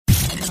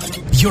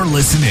You're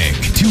listening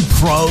to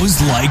Pros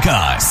Like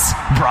Us,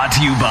 brought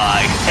to you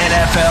by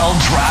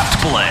NFL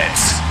Draft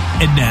Blitz.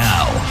 And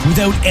now,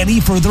 without any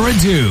further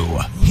ado,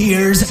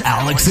 here's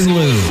Alex and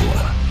Lou.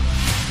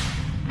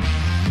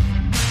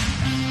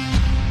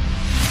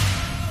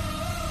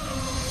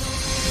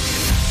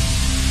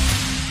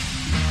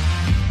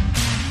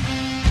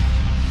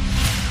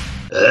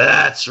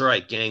 That's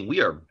right, gang.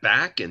 We are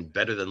back and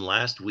better than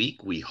last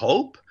week, we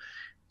hope.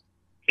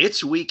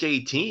 It's week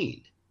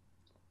 18.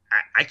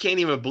 I can't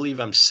even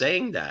believe I'm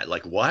saying that.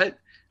 Like, what?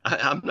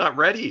 I'm not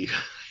ready.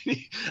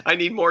 I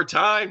need more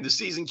time. The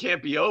season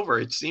can't be over.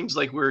 It seems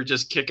like we're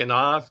just kicking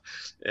off,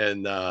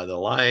 and the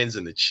Lions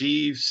and the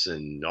Chiefs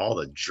and all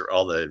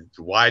the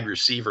wide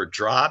receiver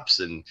drops,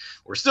 and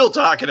we're still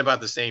talking about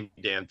the same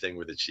damn thing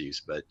with the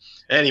Chiefs. But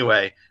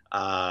anyway,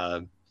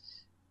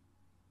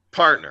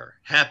 partner,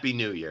 Happy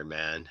New Year,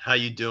 man. How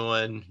you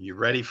doing? You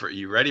ready for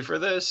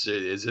this?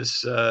 Is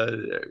this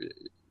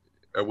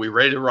are we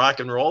ready to rock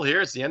and roll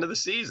here? It's the end of the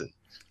season.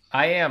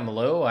 I am,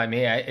 Lou. I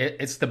mean,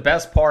 it's the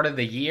best part of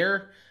the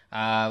year.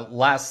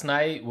 Last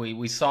night,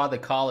 we saw the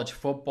college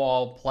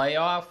football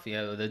playoff,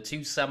 the two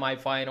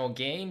semifinal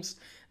games.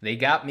 They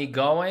got me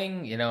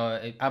going.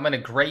 I'm in a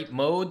great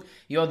mood.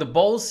 The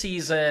bowl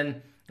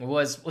season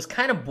was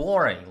kind of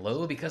boring,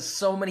 Lou, because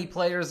so many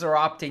players are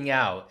opting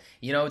out.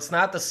 It's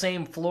not the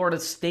same Florida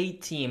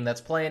State team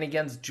that's playing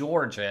against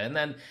Georgia. And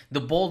then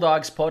the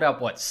Bulldogs put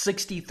up,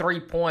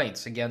 63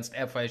 points against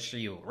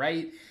FSU,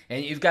 right?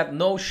 And you've got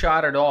no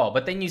shot at all.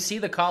 But then you see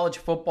the college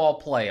football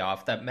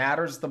playoff that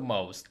matters the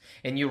most,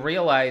 and you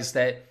realize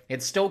that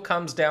it still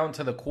comes down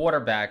to the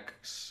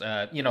quarterbacks,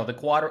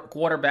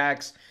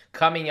 quarterbacks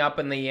coming up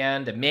in the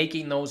end and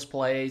making those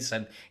plays,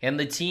 and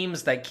the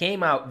teams that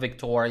came out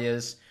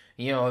victorious,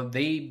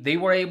 they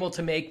were able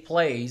to make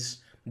plays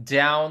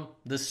down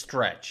the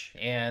stretch.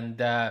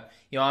 And,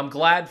 I'm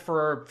glad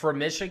for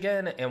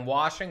Michigan and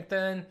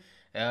Washington.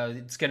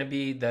 It's going to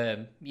be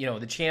the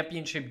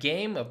championship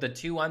game of the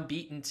two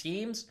unbeaten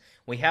teams.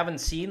 We haven't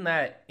seen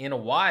that in a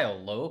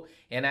while, Lou.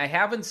 And I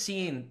haven't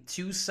seen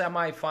two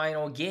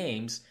semifinal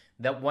games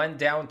that went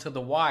down to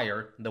the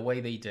wire the way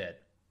they did.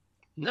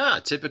 Nah,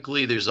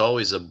 typically there's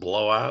always a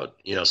blowout,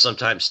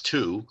 sometimes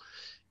two.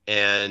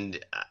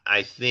 And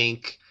I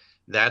think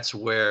that's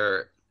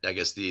where, I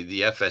guess,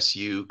 the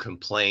FSU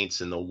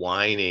complaints and the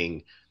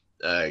whining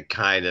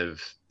kind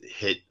of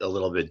hit a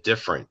little bit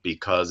different,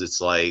 because it's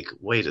like,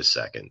 wait a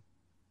second.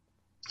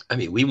 I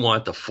mean, we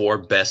want the four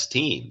best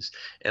teams,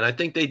 and I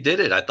think they did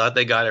it. I thought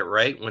they got it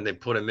right when they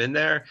put them in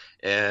there.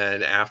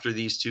 And after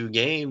these two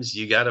games,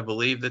 you got to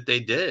believe that they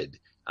did.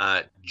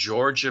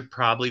 Georgia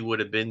probably would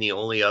have been the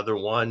only other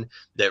one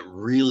that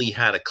really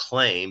had a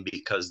claim,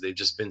 because they've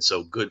just been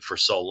so good for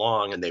so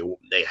long, and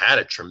they had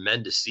a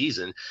tremendous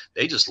season.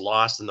 They just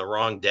lost in the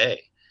wrong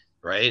day,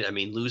 right? I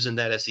mean, losing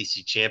that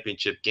SEC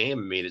championship game,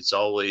 I mean, it's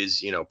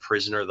always,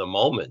 prisoner of the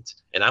moment.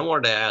 And I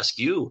wanted to ask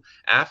you,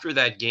 after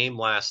that game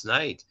last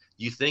night,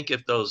 you think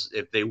if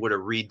they would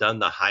have redone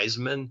the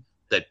Heisman,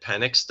 that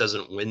Penix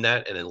doesn't win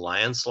that in a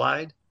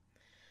landslide?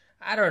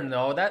 I don't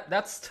know.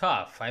 That's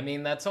tough. I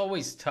mean, that's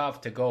always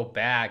tough to go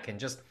back, and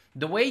just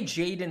the way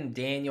Jaden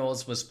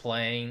Daniels was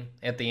playing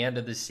at the end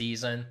of the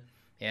season.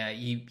 Yeah,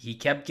 he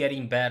kept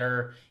getting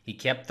better. He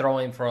kept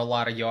throwing for a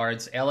lot of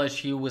yards.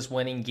 LSU was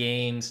winning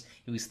games.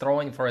 He was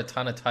throwing for a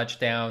ton of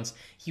touchdowns.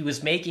 He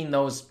was making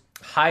those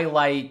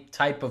highlight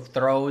type of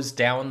throws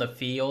down the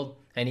field,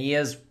 and he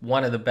is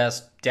one of the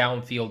best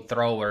downfield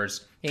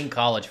throwers in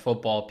college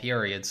football,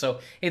 period. So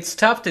it's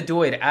tough to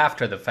do it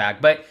after the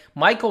fact. But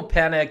Michael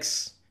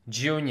Penix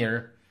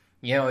Jr.,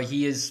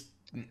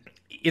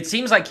 it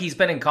seems like he's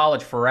been in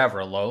college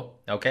forever, Lo,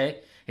 okay?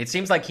 It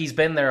seems like he's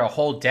been there a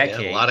whole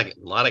decade. Yeah,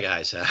 a lot of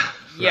guys have.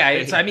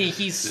 Right? Yeah,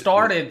 he's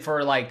started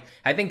for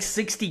I think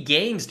 60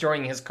 games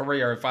during his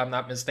career, if I'm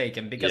not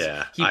mistaken. Because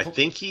I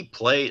think he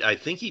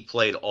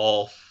played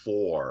all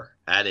four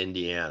at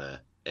Indiana,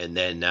 and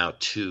then now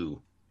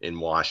two in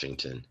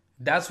Washington.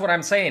 That's what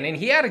I'm saying. And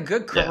he had a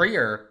good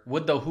career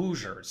with the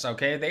Hoosiers,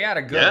 okay? They had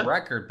a good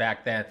record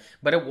back then.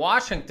 But at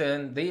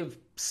Washington, they've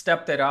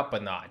stepped it up a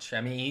notch. I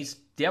mean, he's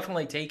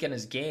definitely taken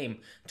his game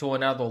to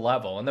another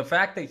level. And the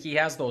fact that he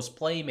has those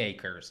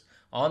playmakers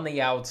on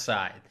the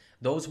outside,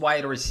 those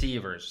wide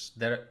receivers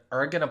that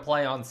are going to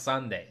play on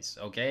Sundays,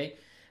 okay?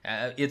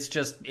 It's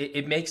just,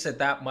 it makes it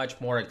that much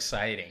more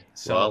exciting.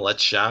 So, well,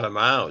 let's shout him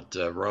out.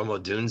 Rome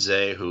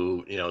Odunze,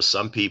 who,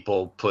 some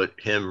people put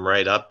him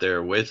right up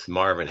there with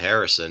Marvin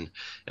Harrison.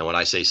 And when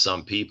I say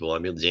some people, I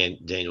mean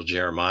Daniel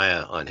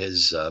Jeremiah on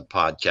his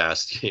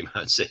podcast came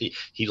out and said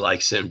he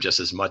likes him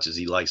just as much as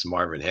he likes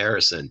Marvin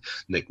Harrison,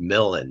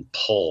 McMillan,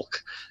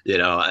 Polk.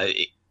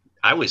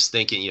 I was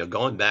thinking,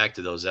 going back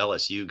to those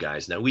LSU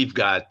guys. Now we've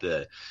got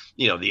the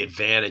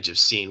advantage of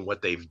seeing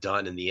what they've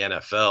done in the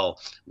NFL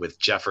with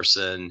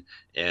Jefferson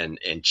and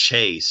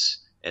Chase,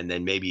 and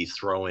then maybe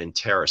throw in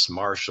Terrace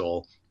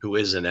Marshall, who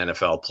is an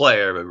NFL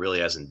player but really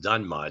hasn't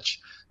done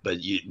much. But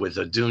with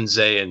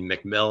Odunze and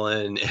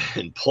McMillan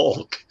and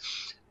Polk,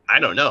 I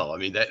don't know. I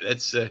mean,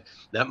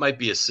 that might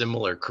be a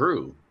similar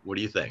crew. What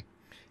do you think?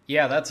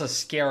 Yeah, that's a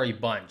scary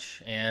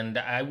bunch. And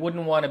I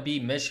wouldn't want to be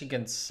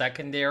Michigan's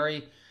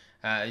secondary.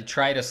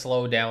 Try to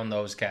slow down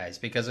those guys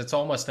because it's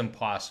almost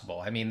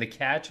impossible. I mean, the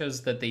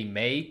catches that they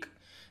make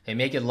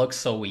it look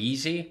so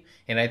easy.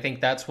 And I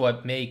think that's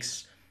what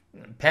makes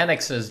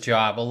Penix's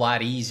job a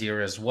lot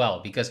easier as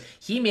well because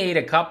he made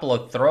a couple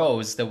of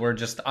throws that were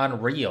just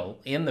unreal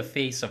in the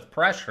face of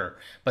pressure.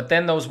 But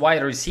then those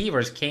wide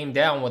receivers came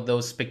down with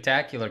those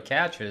spectacular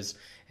catches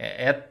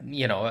at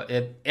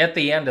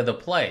the end of the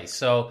play.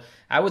 So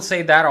I would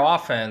say that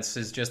offense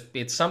is just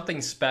it's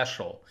something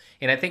special.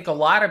 And I think a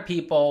lot of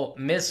people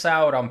miss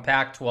out on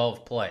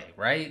Pac-12 play,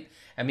 right?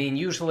 I mean,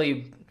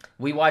 usually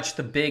we watch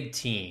the big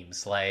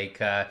teams like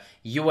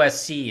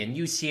USC and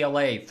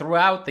UCLA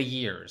throughout the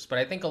years. But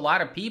I think a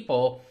lot of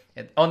people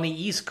on the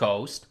East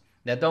Coast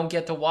that don't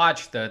get to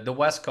watch the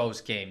West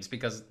Coast games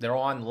because they're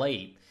on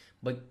late.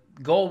 But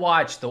go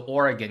watch the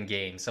Oregon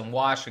games and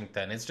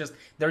Washington. It's just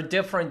they're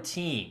different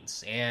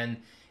teams. And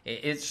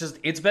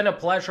it's been a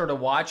pleasure to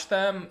watch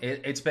them.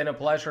 It's been a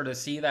pleasure to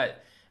see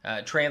that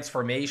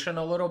transformation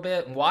a little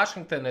bit. And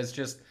Washington is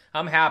just,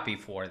 I'm happy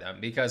for them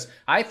because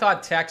I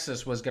thought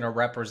Texas was going to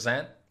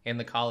represent in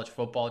the college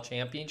football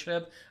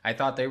championship. I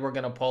thought they were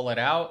going to pull it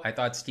out. I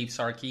thought Steve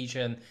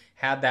Sarkisian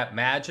had that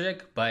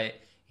magic, but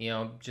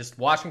just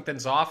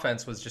Washington's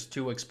offense was just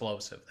too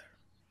explosive there.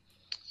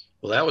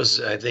 Well, that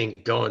was, I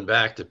think, going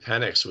back to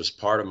Penix was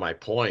part of my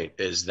point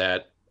is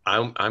that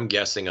I'm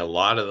guessing a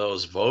lot of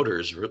those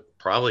voters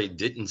probably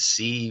didn't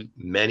see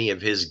many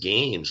of his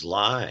games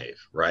live,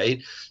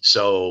 right?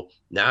 So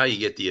now you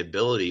get the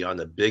ability on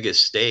the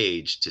biggest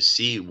stage to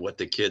see what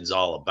the kid's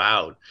all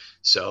about.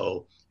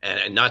 So,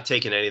 and not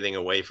taking anything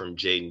away from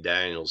Jaden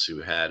Daniels, who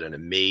had an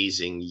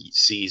amazing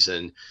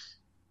season,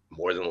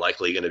 more than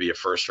likely going to be a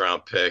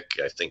first-round pick.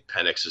 I think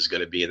Penix is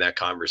going to be in that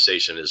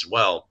conversation as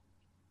well.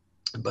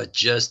 But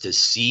just to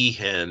see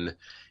him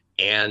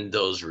and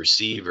those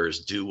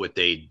receivers do what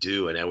they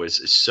do, and it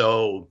was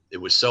so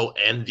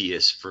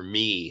envious for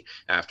me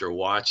after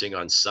watching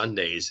on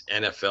Sundays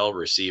NFL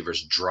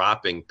receivers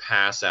dropping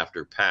pass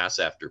after pass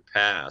after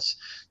pass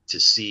to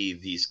see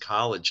these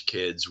college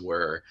kids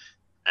where,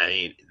 I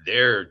mean,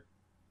 they're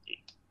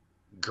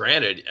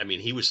granted, I mean,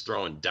 he was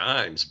throwing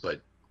dimes,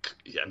 but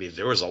I mean,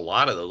 there was a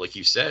lot of them, like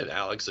you said,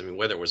 Alex. I mean,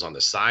 whether it was on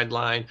the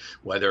sideline,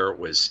 whether it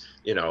was,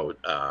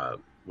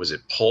 was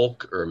it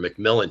Polk or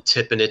McMillan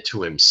tipping it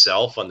to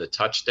himself on the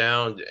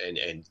touchdown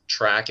and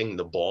tracking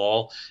the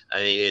ball?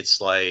 I mean,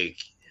 it's like,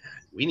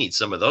 we need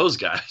some of those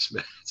guys,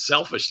 man.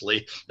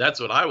 Selfishly, that's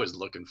what I was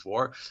looking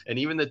for. And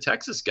even the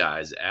Texas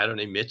guys,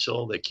 Adonai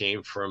Mitchell, that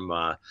came from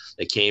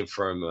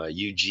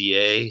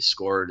UGA,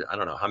 scored, I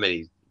don't know how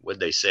many, what'd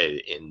they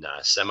say, in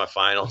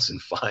semifinals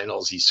and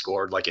finals. He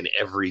scored like in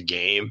every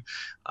game.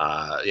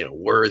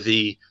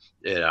 Worthy.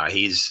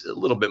 He's a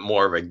little bit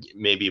more of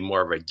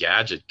a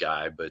gadget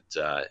guy, but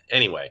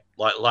anyway,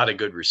 a lot of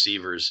good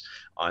receivers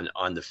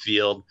on the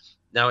field.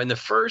 Now in the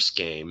first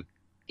game,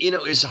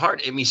 it's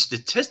hard. I mean,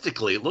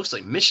 statistically, it looks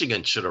like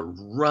Michigan should have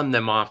run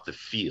them off the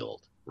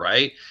field,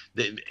 right?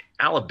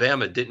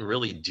 Alabama didn't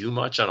really do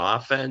much on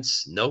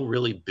offense. No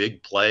really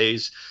big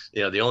plays.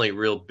 The only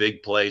real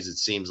big plays it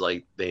seems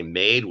like they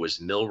made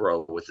was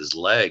Milroe with his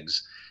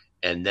legs,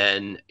 and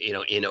then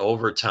in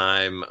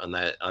overtime on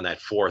that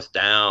fourth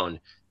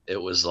down,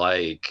 it was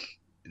like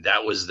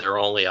that was their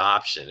only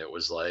option. It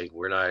was like,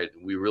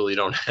 we really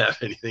don't have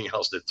anything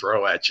else to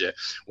throw at you.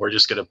 We're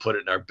just going to put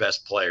it in our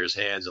best players'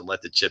 hands and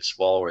let the chips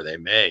fall where they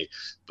may.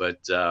 But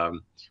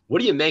what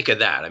do you make of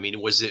that? I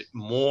mean, was it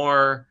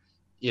more,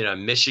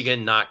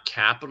 Michigan not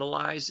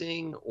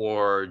capitalizing,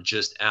 or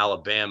just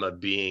Alabama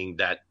being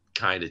that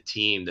kind of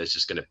team that's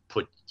just going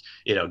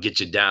to get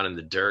you down in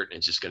the dirt and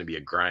it's just going to be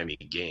a grimy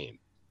game?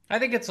 I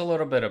think it's a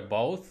little bit of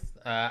both.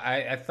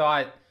 I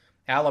thought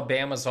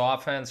Alabama's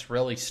offense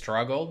really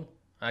struggled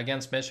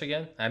against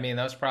Michigan. I mean,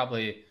 that was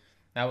probably,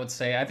 I would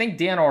say, I think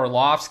Dan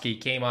Orlovsky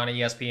came on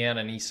ESPN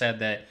and he said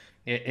that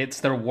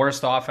it's their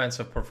worst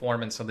offensive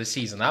performance of the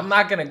season. I'm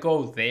not going to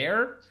go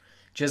there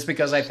just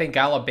because I think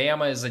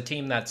Alabama is a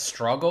team that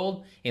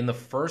struggled in the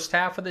first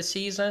half of the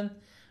season.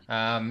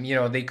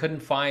 They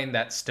couldn't find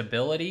that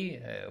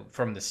stability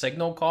from the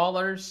signal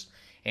callers,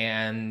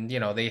 and,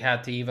 they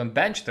had to even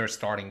bench their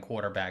starting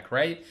quarterback,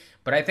 right?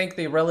 But I think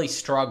they really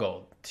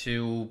struggled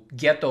to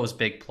get those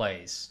big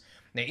plays.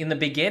 In the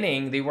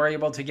beginning, they were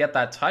able to get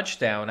that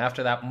touchdown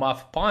after that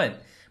muff punt,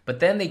 but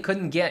then they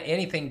couldn't get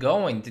anything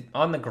going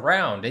on the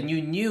ground. And you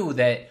knew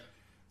that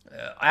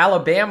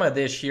Alabama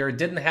this year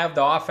didn't have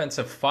the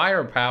offensive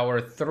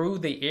firepower through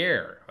the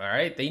air, all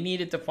right? They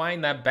needed to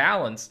find that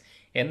balance,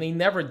 and they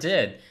never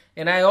did.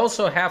 And I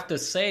also have to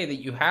say that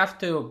you have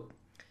to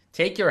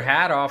take your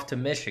hat off to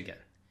Michigan.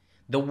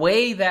 The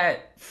way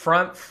that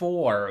front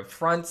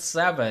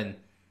seven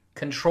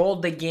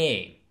controlled the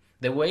game,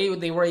 the way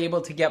they were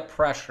able to get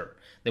pressure,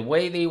 the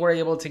way they were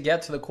able to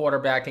get to the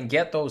quarterback and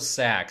get those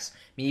sacks. I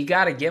mean, you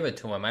got to give it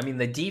to them. I mean,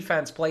 the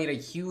defense played a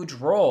huge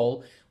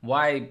role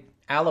why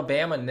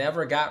Alabama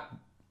never got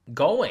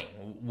going,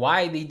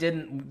 why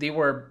they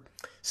were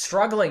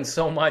struggling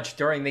so much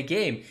during the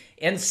game.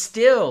 And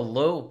still,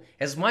 Lou,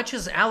 as much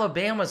as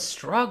Alabama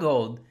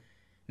struggled,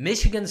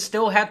 Michigan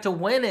still had to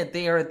win it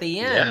there at the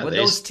end with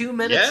those 2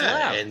 minutes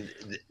left.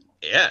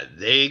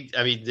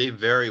 I mean, they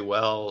very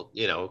well,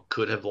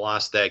 could have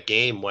lost that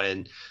game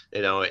when,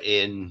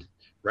 in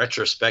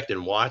retrospect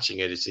and watching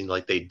it, it seemed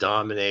like they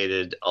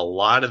dominated a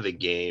lot of the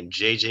game.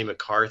 JJ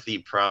McCarthy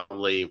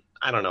probably,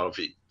 I don't know if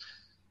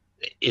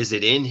is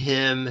it in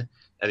him?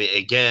 I mean,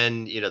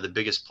 again, the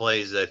biggest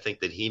plays I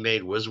think that he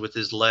made was with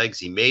his legs.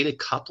 He made a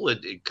couple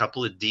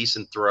of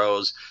decent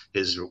throws.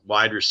 His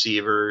wide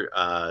receiver,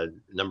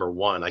 number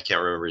one, I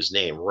can't remember his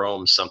name,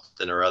 Rome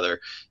something or other.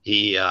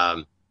 He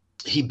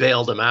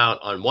bailed him out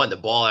on one. The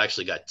ball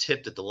actually got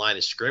tipped at the line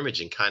of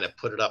scrimmage and kind of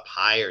put it up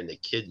higher, and the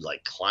kid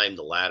like climbed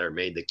the ladder,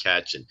 made the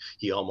catch, and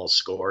he almost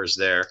scores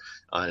there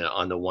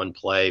on the one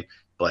play.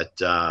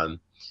 But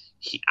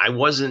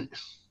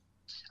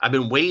I've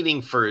been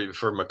waiting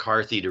for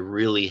McCarthy to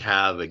really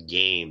have a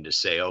game to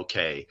say,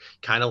 okay,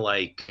 kind of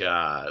like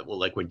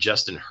like when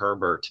Justin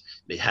Herbert,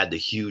 they had the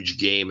huge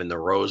game in the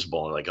Rose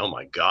Bowl, and like, oh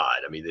my God,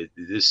 I mean,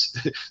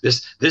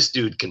 this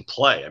dude can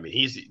play. I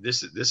mean,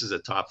 this is a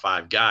top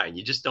 5 guy, and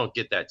you just don't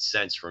get that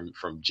sense from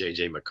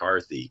JJ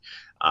McCarthy.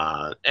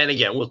 And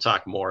again, we'll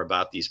talk more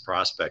about these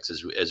prospects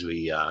as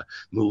we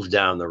move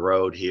down the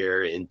road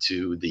here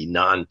into the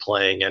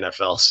non-playing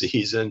NFL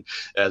season,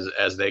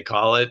 as they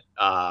call it,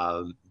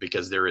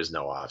 because there is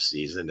no off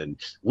season, and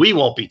we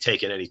won't be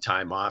taking any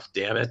time off.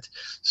 Damn it!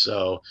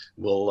 So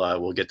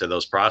we'll get to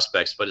those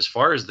prospects. But as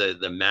far as the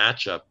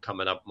matchup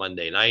coming up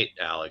Monday night,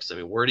 Alex, I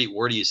mean, where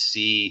do you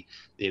see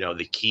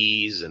the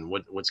keys and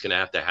what's going to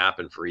have to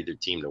happen for either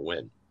team to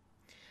win?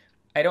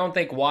 I don't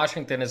think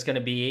Washington is going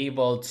to be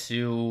able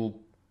to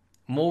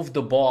move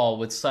the ball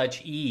with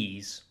such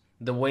ease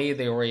the way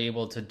they were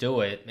able to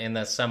do it in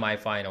the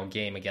semifinal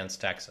game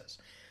against Texas.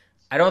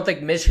 I don't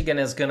think Michigan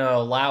is going to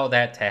allow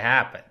that to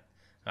happen.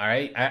 All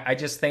right. I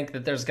just think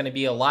that there's going to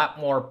be a lot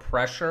more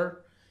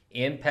pressure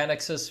in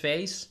Penix's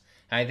face.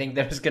 I think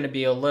there's going to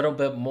be a little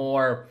bit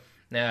more,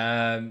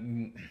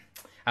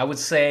 I would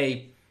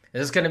say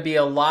there's going to be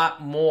a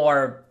lot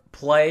more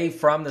play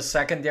from the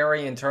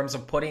secondary in terms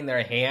of putting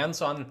their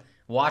hands on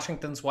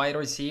Washington's wide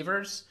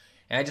receivers.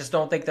 And I just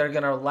don't think they're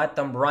going to let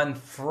them run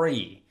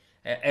free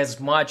as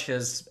much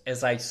as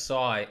I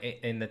saw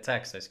in the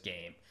Texas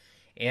game.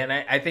 And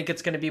I think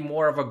it's going to be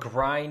more of a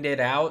grinded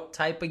out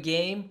type of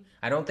game.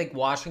 I don't think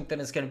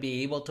Washington is going to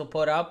be able to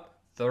put up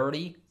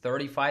 30,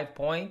 35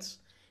 points.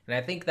 And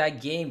I think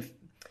that game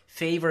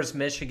favors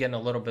Michigan a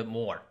little bit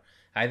more.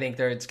 I think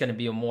it's going to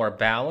be a more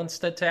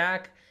balanced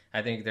attack.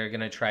 I think they're going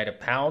to try to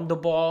pound the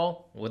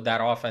ball with that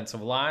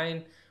offensive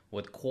line,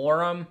 with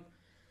Quorum.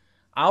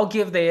 I'll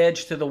give the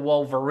edge to the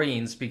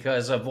Wolverines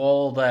because of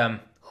all the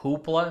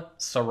hoopla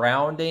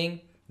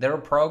surrounding their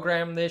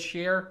program this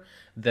year.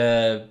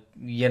 The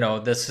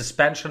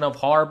suspension of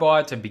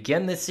Harbaugh to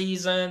begin the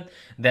season,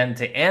 then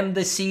to end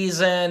the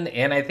season.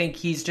 And I think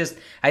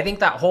I think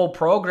that whole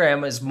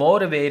program is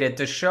motivated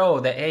to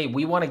show that, hey,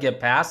 we want to get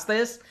past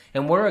this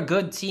and we're a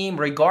good team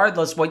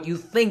regardless what you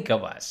think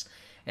of us.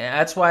 And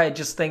that's why I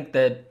just think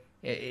that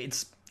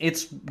it's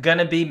going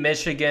to be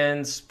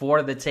Michigan's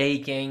for the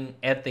taking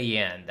at the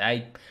end.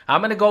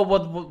 I'm going to go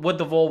with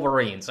the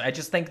Wolverines. I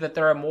just think that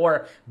they're a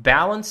more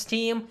balanced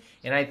team,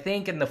 and I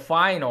think in the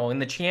final, in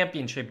the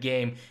championship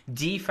game,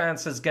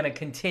 defense is going to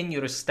continue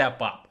to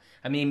step up.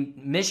 I mean,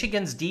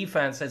 Michigan's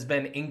defense has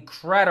been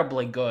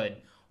incredibly good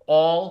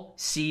all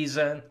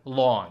season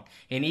long.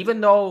 And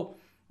even though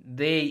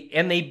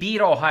they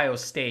beat Ohio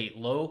State,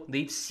 Lou,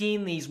 they've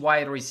seen these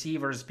wide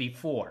receivers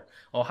before.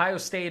 Ohio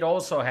State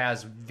also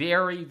has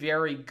very,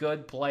 very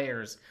good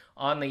players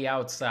on the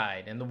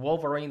outside, and the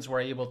Wolverines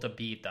were able to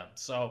beat them.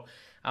 So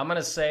I'm going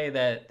to say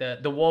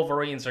that the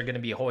Wolverines are going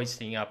to be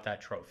hoisting up that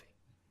trophy.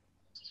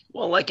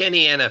 Well, like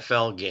any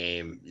NFL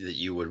game that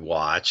you would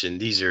watch, and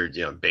these are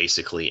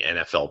basically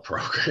NFL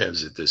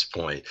programs at this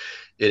point,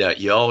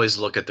 you always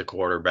look at the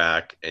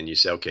quarterback and you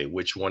say, okay,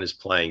 which one is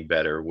playing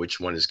better?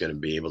 Which one is going to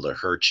be able to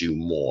hurt you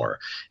more?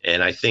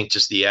 And I think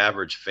just the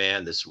average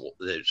fan that's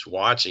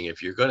watching,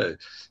 if you're going to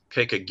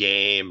pick a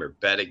game or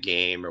bet a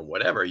game or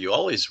whatever, you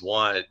always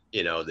want,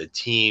 the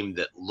team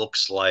that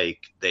looks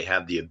like they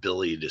have the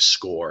ability to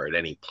score at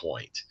any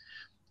point.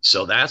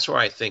 So that's where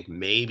I think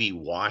maybe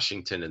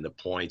Washington and the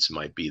points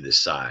might be the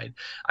side.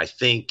 I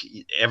think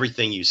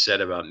everything you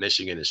said about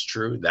Michigan is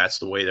true. That's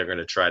the way they're going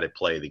to try to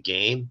play the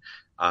game.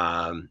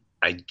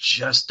 I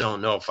just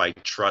don't know if I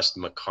trust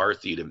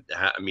McCarthy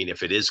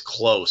if it is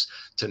close,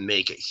 to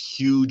make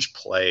huge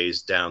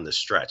plays down the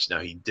stretch.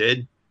 Now, he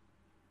did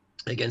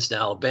against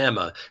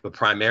Alabama, but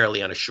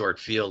primarily on a short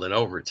field in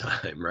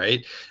overtime,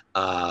 right?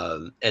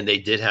 And they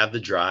did have the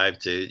drive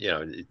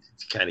to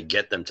kind of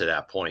get them to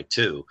that point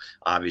too.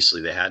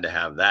 Obviously, they had to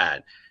have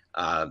that.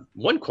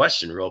 One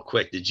question real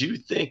quick. Did you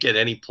think at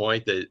any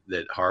point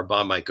that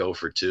Harbaugh might go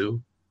for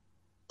 2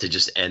 to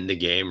just end the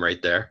game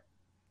right there?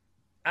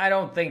 I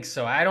don't think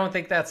so. I don't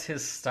think that's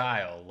his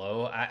style,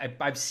 Lo.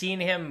 I've seen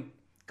him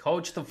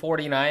coach the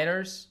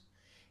 49ers,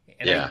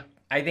 and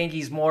I think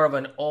he's more of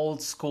an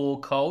old school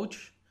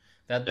coach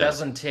that Yeah.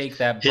 doesn't take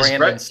that His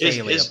Brandon his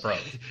Staley his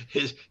approach.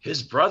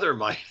 his brother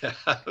might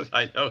have.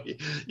 I know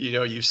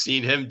you've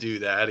seen him do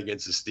that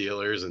against the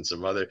Steelers and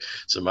some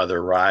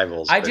other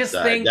rivals. I But just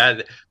think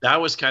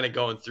that was kind of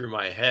going through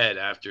my head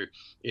after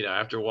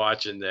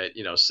watching that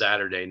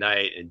Saturday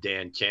night and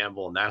Dan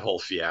Campbell and that whole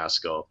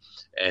fiasco,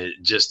 and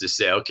just to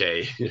say,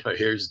 okay,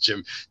 here's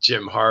Jim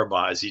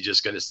Harbaugh. Is he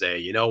just going to say,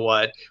 you know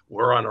what,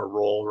 we're on a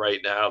roll right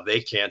now?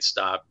 They can't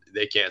stop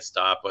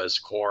us.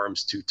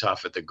 Quorum's too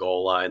tough at the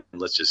goal line.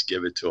 Let's just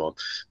give it to them.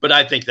 But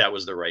I think that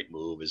was the right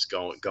move, is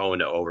going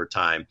to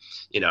overtime.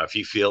 If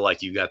you feel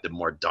like you got the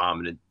more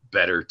dominant,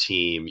 better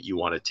team, you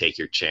want to take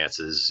your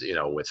chances,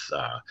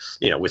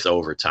 with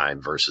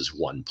overtime versus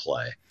one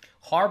play.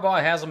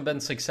 Harbaugh hasn't been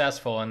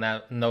successful in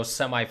those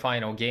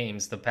semifinal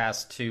games the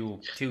past two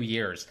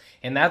years,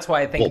 and that's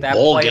why I think that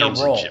played a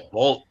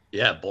role.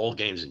 Bowl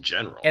games in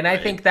general. And I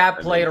think that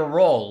played a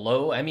role,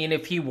 Lou. I mean,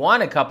 if he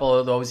won a couple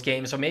of those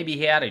games, or maybe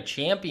he had a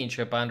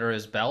championship under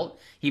his belt,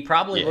 he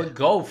probably would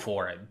go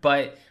for it.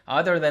 But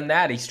other than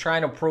that, he's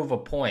trying to prove a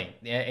point.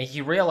 And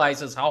he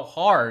realizes how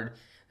hard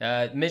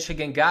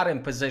Michigan got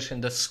in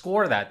position to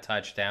score that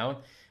touchdown.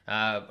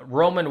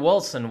 Roman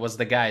Wilson was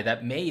the guy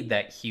that made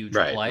that huge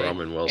play.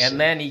 Roman Wilson. And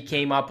then he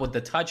came up with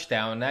the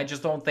touchdown. And I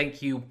just don't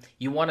think you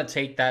want to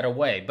take that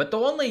away. But the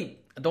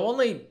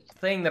only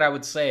thing that I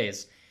would say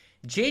is,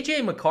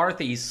 J.J.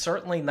 McCarthy is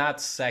certainly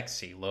not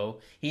sexy, Lou.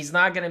 He's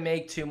not going to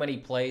make too many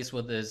plays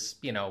with his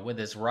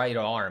right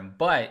arm,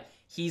 but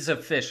he's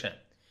efficient.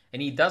 And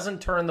he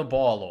doesn't turn the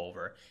ball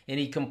over. And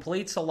he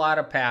completes a lot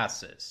of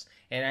passes.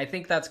 And I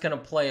think that's going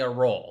to play a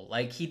role.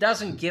 Like, he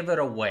doesn't give it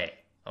away,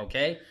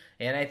 okay?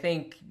 And I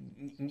think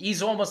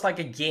he's almost like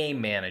a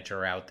game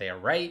manager out there,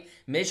 right?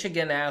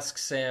 Michigan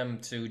asks him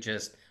to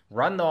just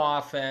run the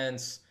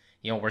offense.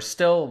 We're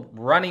still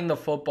running the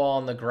football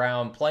on the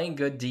ground, playing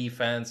good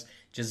defense.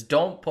 Just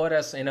don't put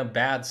us in a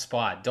bad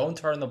spot. Don't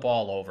turn the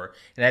ball over.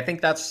 And I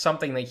think that's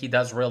something that he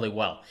does really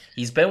well.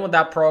 He's been with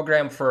that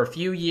program for a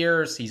few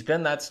years. He's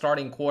been that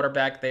starting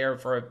quarterback there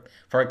for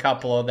a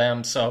couple of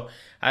them. So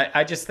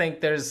I just think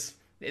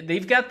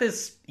they've got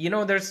this,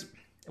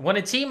 when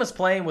a team is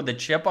playing with a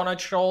chip on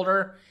its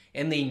shoulder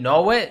and they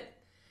know it,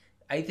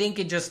 I think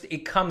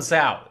it comes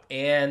out.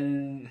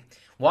 And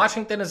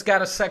Washington has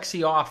got a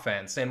sexy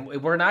offense, and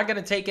we're not going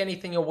to take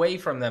anything away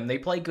from them. They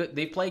play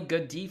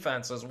good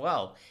defense as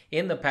well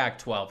in the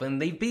Pac-12, and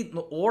they've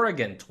beaten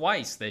Oregon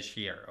twice this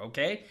year,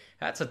 okay?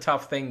 That's a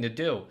tough thing to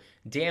do.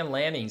 Dan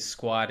Lanning's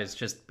squad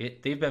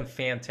they've been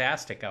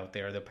fantastic out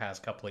there the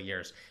past couple of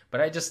years. But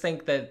I just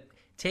think that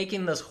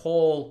taking this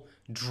whole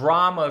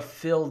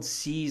drama-filled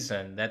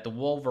season that the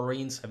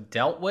Wolverines have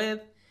dealt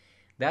with,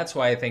 that's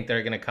why I think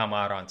they're going to come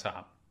out on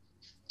top.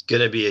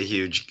 Going to be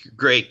a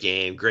great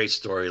game, great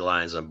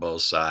storylines on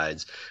both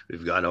sides.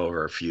 We've gone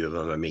over a few of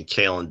them. I mean,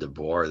 Kalen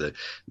DeBoer,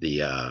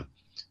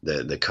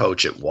 the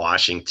coach at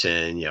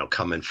Washington,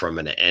 coming from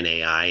an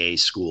NAIA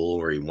school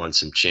where he won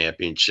some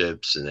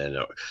championships, and then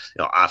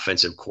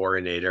offensive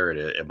coordinator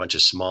at a bunch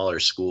of smaller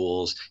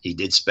schools. He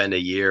did spend a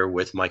year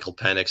with Michael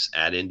Penix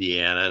at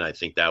Indiana, and I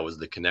think that was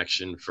the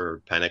connection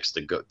for Penix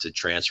to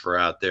transfer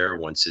out there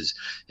once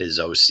his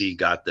OC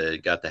got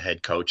the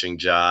head coaching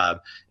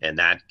job, and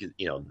that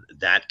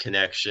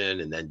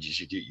connection. And then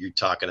you're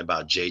talking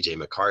about J.J.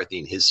 McCarthy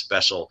and his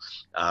special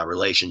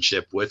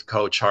relationship with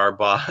Coach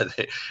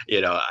Harbaugh.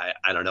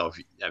 I don't know if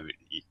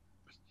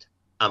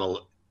I'm a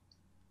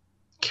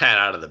cat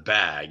out of the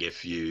bag.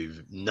 If you're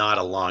not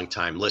a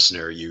longtime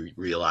listener, you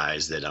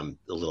realize that I'm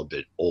a little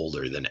bit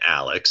older than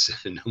Alex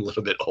and a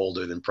little bit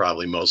older than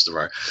probably most of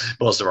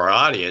our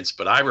audience.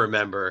 But I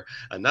remember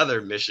another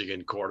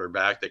Michigan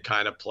quarterback that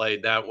kind of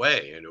played that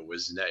way, and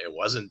it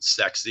wasn't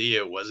sexy,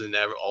 it wasn't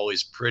ever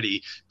always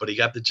pretty, but he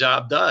got the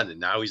job done, and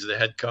now he's the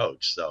head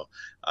coach. So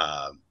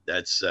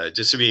that's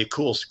just to be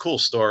cool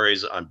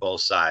stories on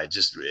both sides.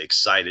 Just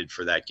excited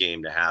for that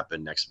game to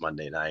happen next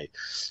Monday night.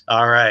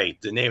 All right.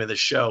 The name of the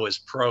show is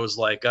Pros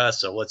Like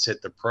Us. So let's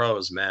hit the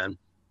pros, man.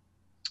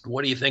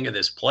 What do you think of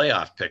this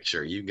playoff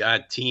picture? You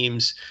got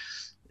teams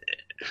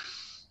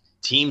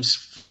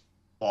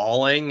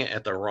falling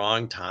at the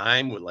wrong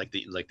time, with like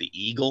the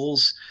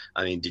Eagles.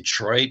 I mean,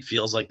 Detroit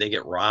feels like they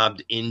get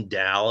robbed in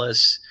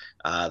Dallas.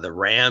 The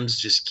Rams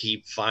just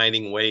keep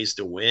finding ways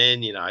to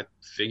win. I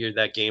figured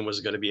that game was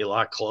going to be a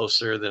lot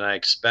closer than I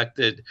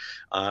expected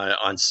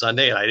on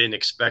Sunday. I didn't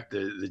expect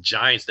the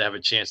Giants to have a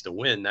chance to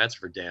win. That's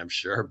for damn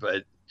sure.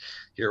 But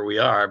here we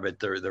are. But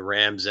the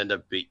Rams end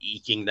up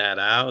eking that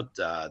out.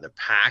 The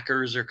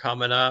Packers are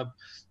coming up.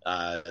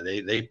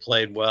 They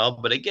played well.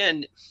 But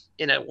again,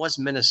 it was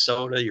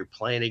Minnesota. You're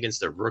playing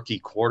against a rookie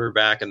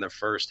quarterback in the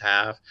first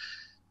half.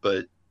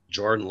 But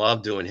Jordan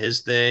Love doing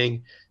his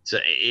thing. So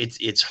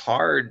it's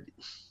hard.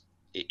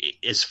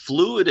 As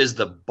fluid as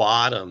the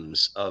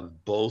bottoms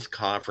of both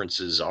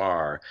conferences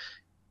are,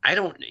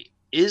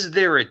 is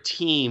there a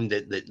team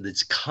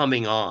that's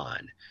coming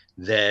on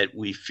that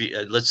we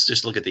feel? Let's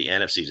just look at the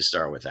NFC to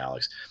start with,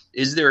 Alex.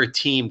 Is there a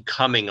team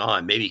coming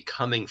on, maybe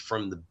coming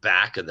from the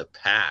back of the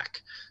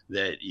pack,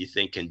 that you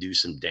think can do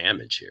some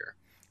damage here?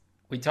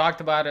 We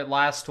talked about it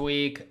last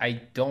week.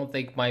 I don't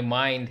think my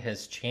mind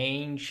has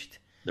changed.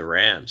 The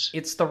Rams.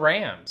 It's the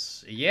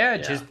Rams. Yeah,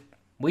 Yeah. just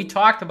we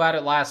talked about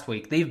it last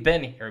week. They've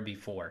been here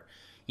before.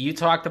 You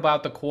talked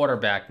about the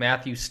quarterback,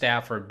 Matthew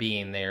Stafford,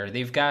 being there.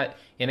 They've got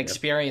an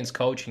experienced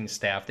coaching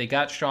staff. They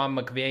got Sean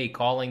McVay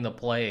calling the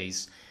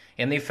plays,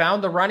 and they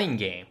found the running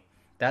game.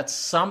 That's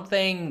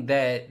something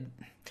that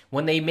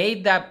when they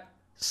made that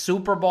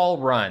Super Bowl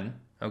run,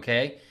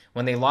 okay,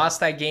 when they lost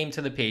that game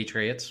to the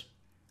Patriots,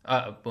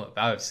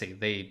 obviously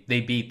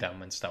they beat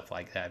them and stuff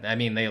like that. I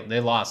mean, they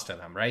lost to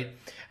them, right?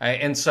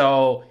 And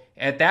so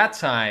at that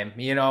time,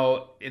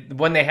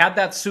 when they had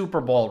that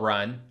Super Bowl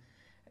run,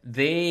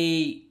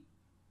 they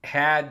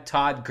had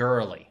Todd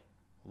Gurley.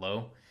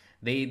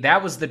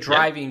 That was the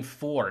driving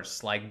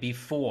force, like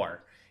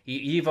before.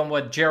 Even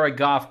with Jared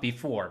Goff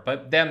before.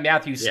 But then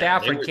Matthew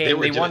Stafford came.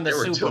 They won the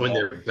Super Bowl. They were doing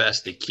their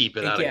best to keep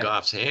it out of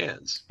Goff's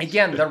hands.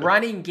 Again, the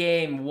running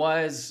game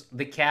was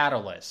the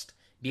catalyst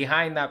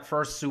behind that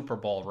first Super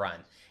Bowl run.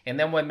 And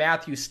then when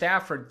Matthew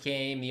Stafford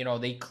came,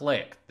 they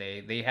clicked.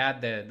 They had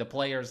the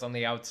players on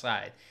the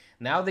outside.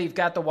 Now they've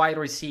got the wide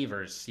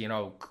receivers,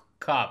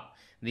 Kupp.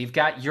 They've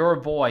got your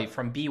boy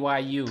from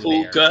BYU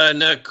Puka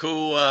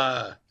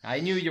Nacua. I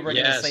knew you were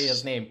going to say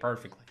his name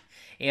perfectly.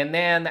 And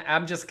then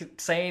I'm just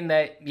saying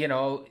that,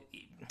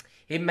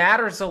 it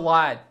matters a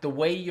lot the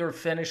way you're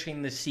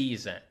finishing the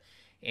season.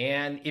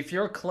 And if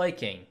you're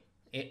clicking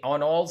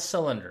on all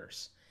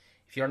cylinders,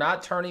 if you're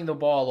not turning the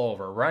ball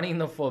over, running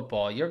the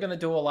football, you're going to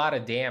do a lot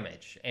of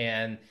damage.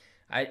 And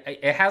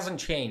it hasn't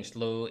changed,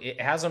 Lou. It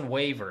hasn't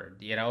wavered.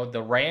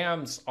 The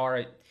Rams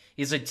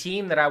is a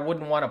team that I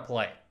wouldn't want to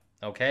play,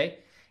 okay?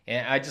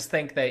 And I just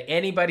think that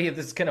anybody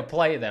that's going to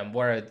play them,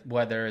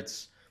 whether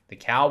it's the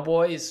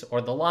Cowboys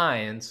or the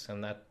Lions,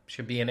 and that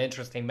should be an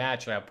interesting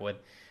matchup with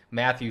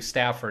Matthew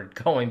Stafford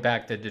going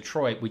back to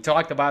Detroit. We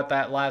talked about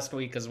that last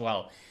week as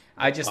well.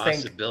 I just think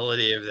the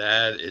possibility of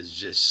that is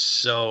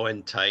just so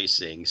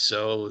enticing.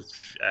 So,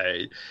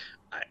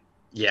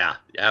 yeah,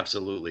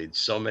 absolutely.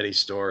 So many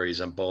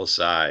stories on both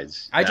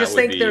sides. I just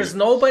think there's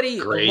nobody,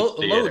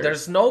 Lou,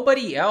 there's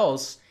nobody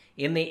else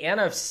in the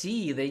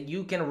NFC that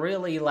you can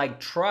really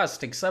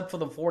trust except for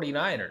the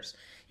 49ers.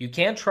 You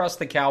can't trust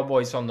the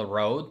Cowboys on the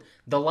road.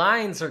 The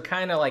Lions are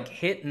kind of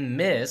hit and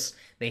miss.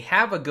 They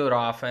have a good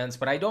offense,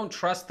 but I don't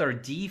trust their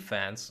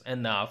defense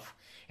enough.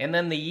 And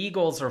then the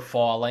Eagles are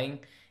falling.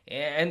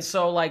 And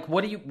so,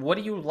 what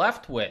are you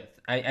left with?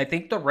 I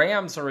think the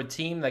Rams are a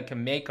team that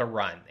can make a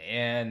run.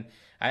 And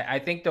I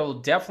think they'll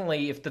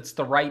definitely, if it's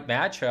the right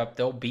matchup,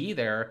 they'll be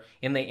there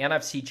in the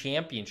NFC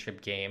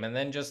Championship game. And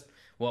then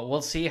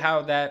we'll see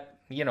how that,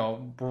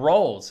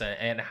 rolls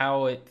and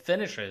how it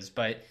finishes.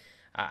 But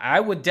I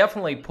would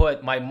definitely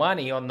put my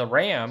money on the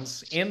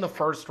Rams in the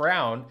first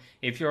round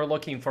if you're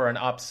looking for an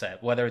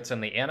upset, whether it's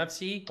in the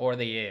NFC or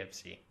the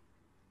AFC.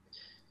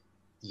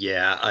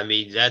 Yeah, I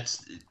mean,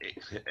 that's,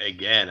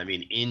 again,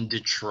 in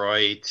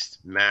Detroit,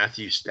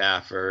 Matthew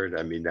Stafford,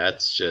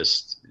 that's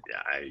just,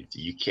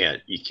 you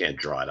can't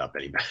draw it up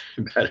any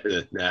better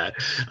than that.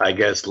 I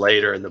guess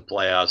later in the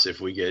playoffs, if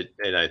we get,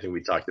 and I think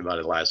we talked about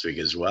it last week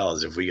as well,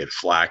 is if we get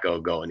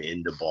Flacco going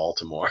into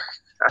Baltimore,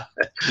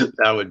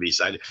 that would be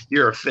sign.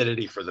 Your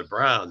affinity for the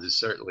Browns is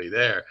certainly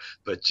there,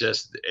 but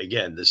just,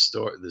 again, the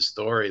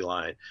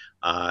storyline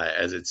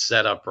as it's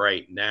set up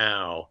right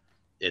now,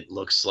 it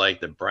looks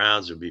like the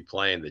Browns would be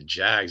playing the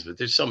Jags, but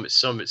there's so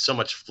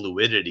much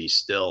fluidity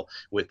still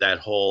with that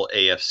whole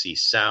AFC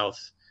South.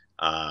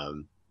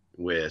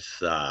 With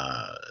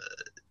the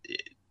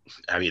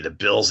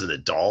Bills and the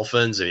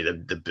Dolphins.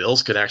 The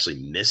Bills could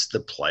actually miss the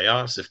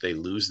playoffs if they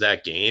lose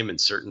that game,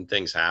 and certain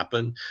things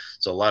happen.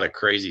 So a lot of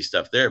crazy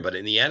stuff there. But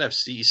in the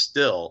NFC,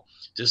 still,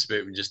 just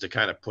to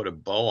kind of put a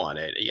bow on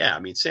it, yeah,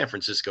 San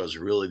Francisco is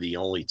really the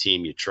only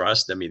team you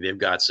trust. They've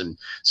got some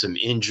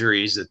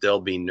injuries that they'll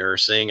be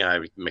nursing.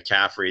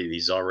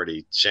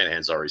 McCaffrey,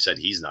 Shanahan's already said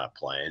he's not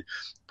playing.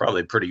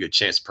 Probably a pretty good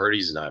chance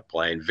Purdy's not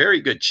playing.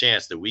 Very good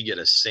chance that we get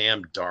a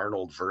Sam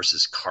Darnold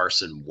versus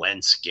Carson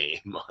Wentz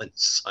game on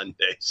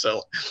Sunday.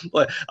 So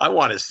I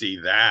want to see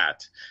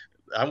that.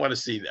 I want to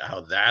see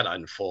how that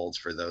unfolds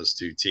for those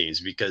two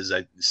teams, because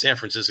San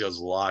Francisco's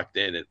locked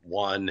in at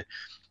 1.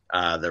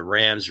 The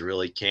Rams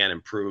really can't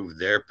improve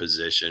their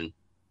position.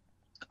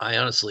 I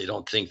honestly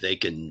don't think they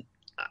can.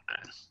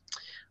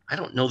 I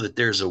don't know that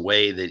there's a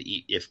way that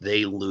if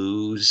they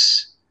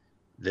lose,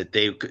 that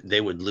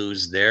they would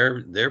lose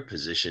their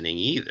positioning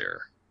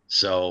either.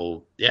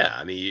 So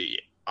yeah,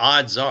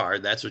 odds are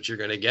that's what you're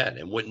going to get,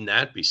 and wouldn't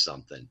that be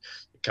something?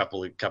 A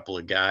couple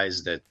of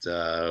guys that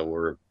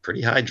were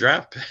pretty high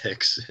draft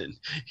picks, and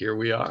here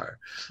we are.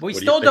 We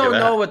still don't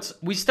know what's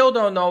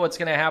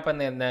going to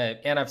happen in the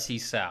NFC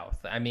South.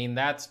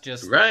 That's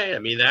just right.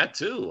 That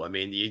too.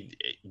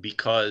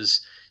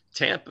 Because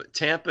Tampa.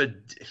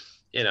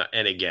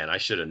 And again, I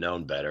should have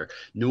known better.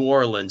 New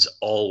Orleans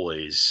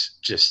always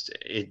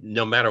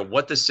no matter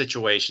what the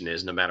situation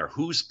is, no matter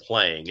who's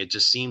playing, it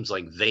just seems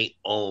like they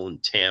own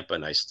Tampa,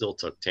 and I still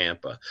took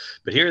Tampa.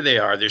 But here they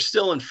are. They're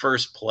still in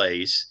first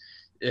place.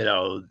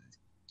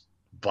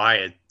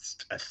 by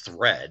a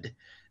thread.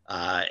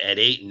 At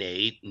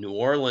 8-8, New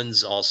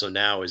Orleans also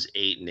now is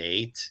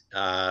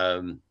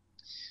 8-8.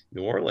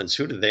 New Orleans,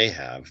 who do they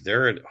have?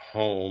 They're at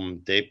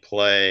home. They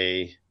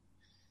play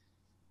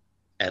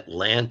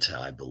Atlanta,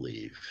 I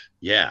believe.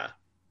 Yeah,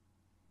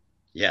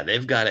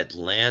 they've got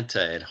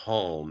Atlanta at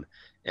home,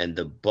 and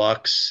the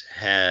Bucks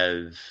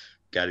have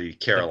got to be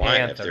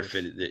Carolina if they're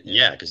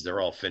because they're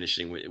all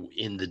finishing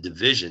in the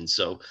division.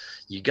 So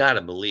you got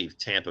to believe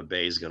Tampa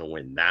Bay is going to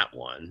win that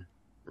one,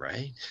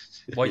 right?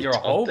 Well, you're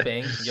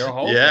hoping. You're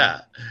hoping.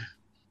 Yeah.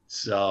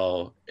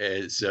 So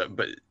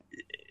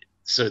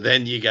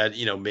then you got,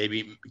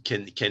 maybe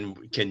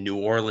can New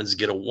Orleans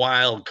get a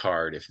wild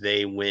card? If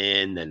they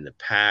win, then the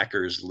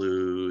Packers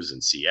lose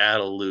and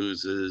Seattle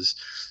loses.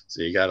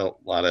 So you got a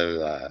lot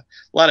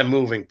of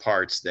moving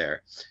parts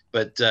there.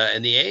 But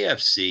in the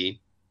AFC,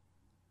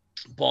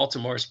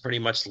 Baltimore's pretty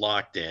much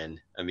locked in.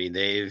 I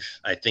mean,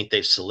 I think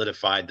they've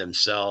solidified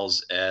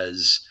themselves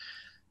as,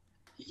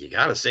 you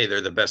got to say,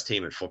 they're the best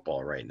team in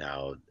football right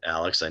now,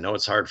 Alex. I know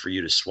it's hard for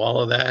you to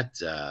swallow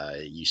that.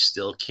 You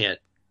still can't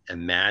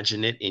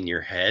imagine it in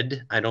your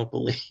head, I don't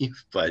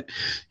believe, but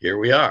here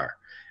we are.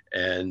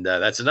 And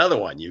that's another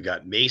one. You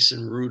got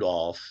Mason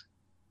Rudolph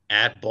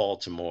at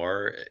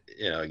Baltimore,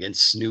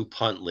 against Snoop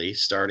Huntley,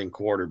 starting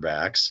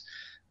quarterbacks.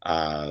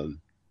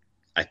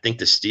 I think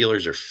the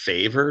Steelers are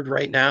favored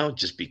right now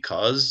just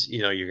because,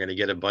 you're going to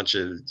get a bunch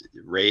of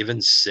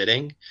Ravens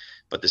sitting,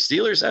 but the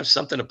Steelers have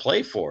something to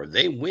play for.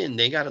 They win.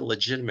 They got a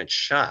legitimate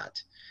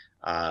shot.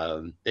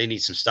 They need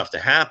some stuff to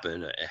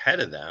happen ahead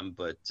of them,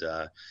 but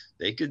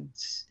they could,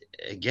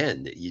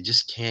 again, you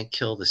just can't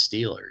kill the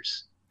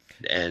Steelers.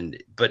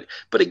 But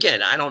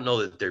again, I don't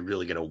know that they're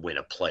really going to win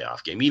a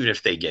playoff game, even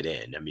if they get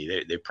in. I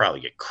mean, they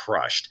probably get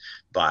crushed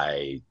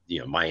by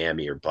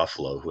Miami or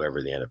Buffalo,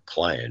 whoever they end up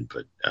playing.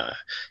 But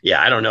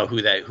I don't know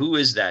who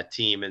is that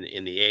team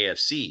in the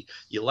AFC.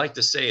 You like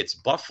to say it's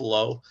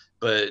Buffalo,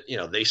 but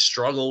they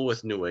struggle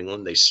with New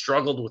England. They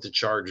struggled with the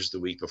Chargers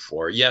the week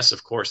before. Yes,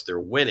 of course they're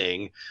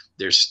winning.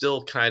 They're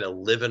still kind of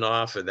living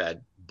off of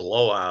that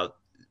blowout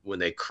when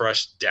they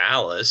crushed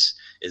Dallas.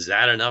 Is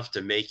that enough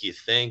to make you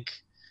think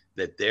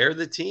that they're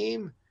the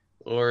team,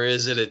 or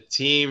is it a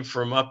team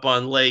from up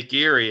on Lake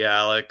Erie,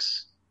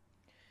 Alex?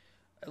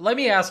 Let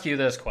me ask you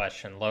this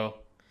question, Lou.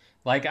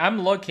 Like,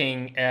 I'm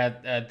looking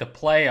at the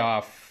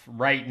playoff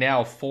right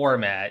now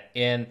format,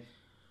 and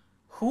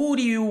who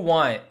do you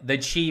want the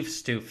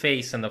Chiefs to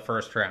face in the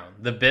first round?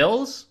 The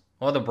Bills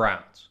or the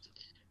Browns?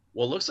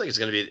 Well, it looks like it's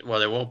going to be,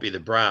 there won't be the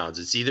Browns.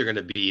 It's either going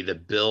to be the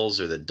Bills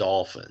or the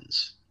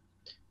Dolphins.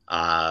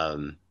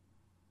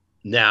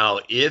 Now,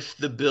 if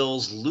the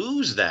Bills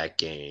lose that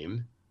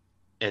game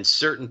and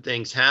certain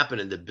things happen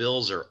and the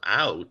Bills are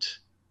out,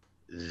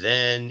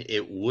 then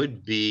it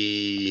would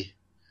be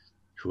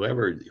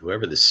whoever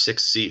the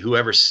sixth seed,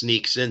 whoever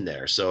sneaks in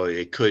there. So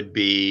it could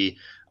be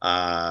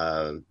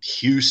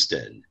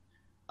Houston.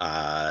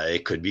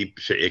 It could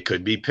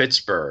be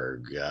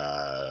Pittsburgh.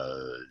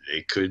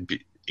 It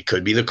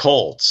could be the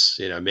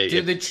Colts. Maybe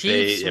do the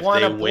Chiefs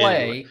want to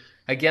play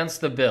against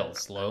the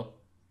Bills, Lou?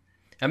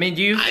 I mean,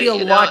 do you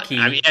feel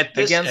lucky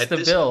against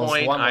the Bills?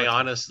 Point, I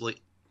honestly,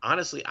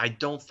 I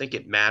don't think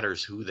it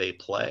matters who they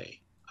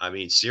play. I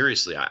mean,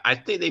 seriously, I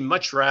think they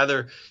much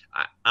rather,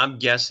 I'm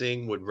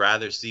guessing, would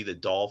rather see the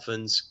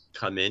Dolphins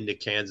come into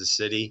Kansas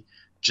City,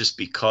 just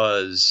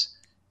because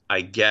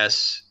I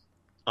guess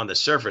on the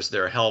surface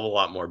they're a hell of a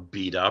lot more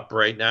beat up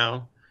right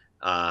now.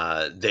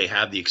 They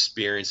have the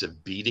experience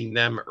of beating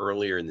them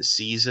earlier in the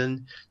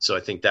season, so I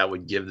think that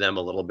would give them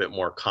a little bit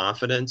more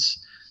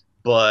confidence.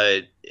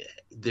 But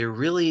there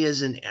really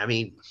isn't. I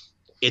mean,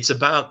 it's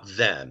about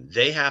them.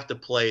 They have to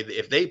play.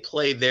 If they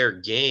play their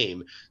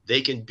game,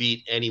 they can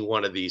beat any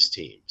one of these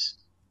teams.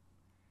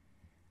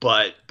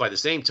 But by the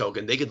same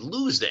token, they could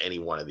lose to any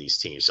one of these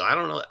teams. So I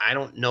don't know. I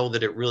don't know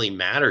that it really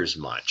matters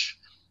much,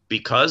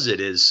 because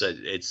it's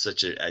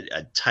such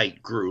a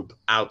tight group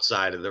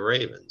outside of the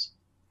Ravens.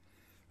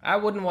 I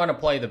wouldn't want to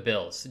play the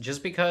Bills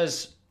just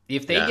because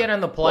if they get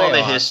in the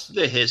playoffs,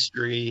 the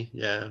history,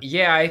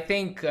 yeah, I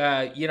think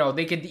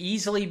they could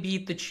easily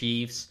beat the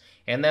Chiefs,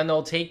 and then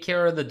they'll take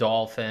care of the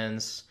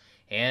Dolphins,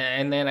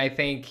 and then I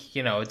think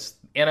it's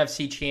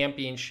AFC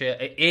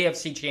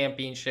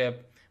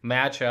Championship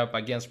matchup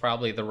against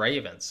probably the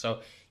Ravens.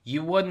 So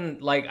you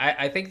wouldn't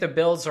I think the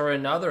Bills are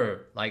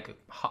another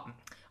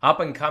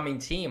up and coming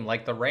team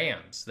like the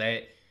Rams.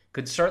 They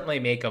could certainly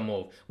make a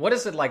move. What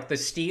is it like? The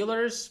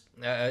Steelers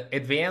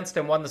advanced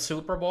and won the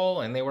Super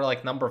Bowl, and they were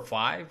number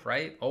 5,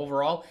 right,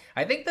 overall.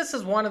 I think this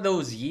is one of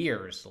those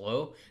years,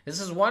 Lou. This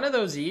is one of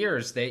those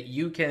years that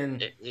you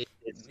can. It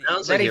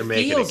sounds like you're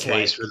making a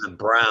case for the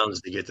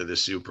Browns to get to the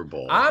Super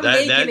Bowl. I'm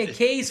making a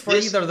case for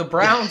either the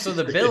Browns or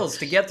the Bills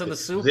to get to the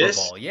Super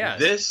Bowl. Yes.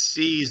 This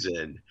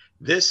season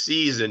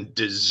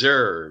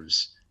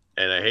deserves.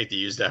 And I hate to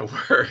use that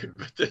word,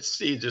 but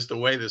just the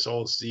way this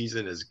whole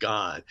season has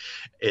gone,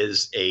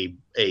 is a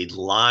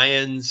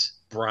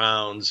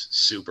Lions-Browns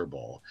Super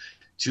Bowl.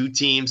 Two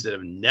teams that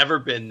have never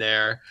been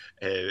there,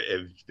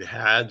 have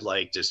had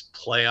just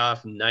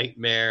playoff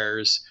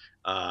nightmares.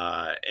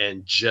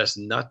 and just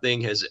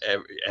nothing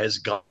has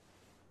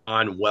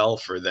gone well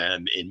for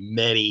them in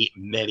many,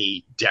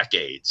 many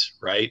decades,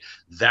 right?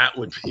 That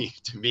would be,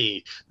 to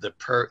me, the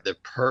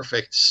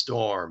perfect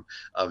storm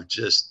of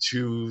just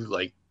two,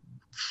 like,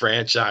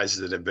 franchises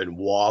that have been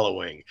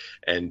wallowing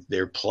and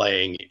they're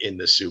playing in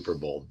the Super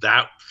Bowl.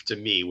 That, to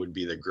me, would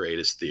be the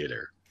greatest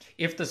theater.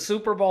 If the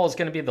Super Bowl is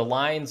going to be the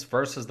Lions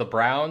versus the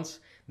Browns,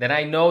 then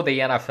I know the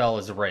NFL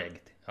is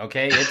rigged.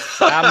 Okay,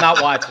 I'm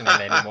not watching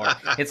it anymore.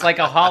 It's like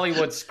a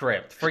Hollywood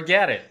script.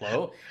 Forget it,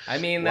 Lo. I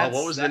mean, well,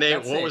 what was the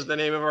name? What was the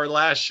name of our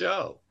last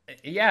show?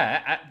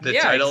 Yeah, the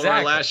title of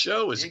our last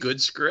show was Good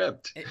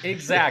Script.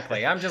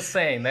 Exactly. I'm just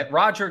saying that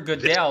Roger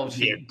Goodell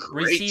should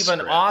receive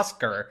an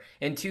Oscar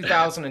in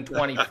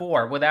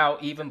 2024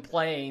 without even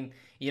playing,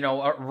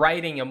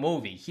 writing a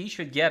movie. He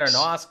should get an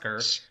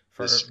Oscar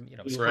for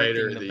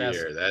writer of the best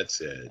year.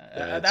 That's it.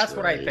 That's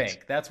what I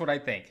think. That's what I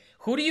think.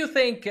 Who do you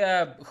think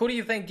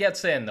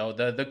gets in though?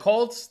 The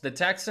Colts, the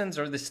Texans,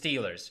 or the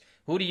Steelers?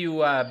 Who do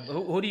you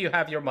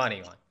have your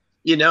money on?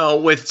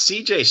 With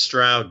C.J.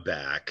 Stroud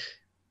back.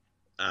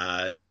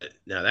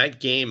 Now that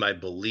game, I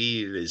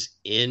believe, is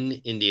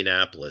in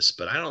Indianapolis,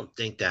 but I don't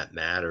think that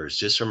matters.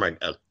 Just from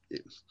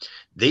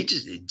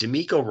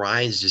D'Amico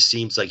Ryans just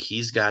seems like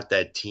he's got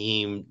that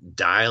team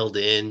dialed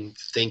in.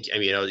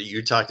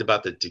 You talked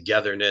about the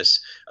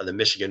togetherness of the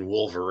Michigan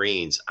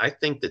Wolverines. I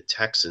think the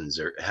Texans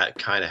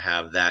kind of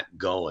have that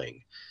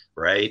going,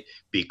 right?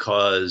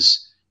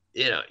 Because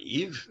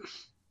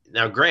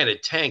now,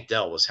 granted, Tank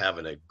Dell was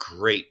having a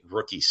great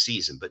rookie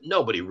season, but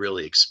nobody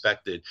really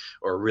expected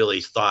or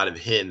really thought of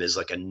him as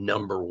like a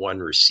number one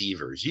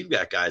receiver. You've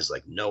got guys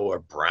like Noah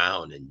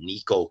Brown and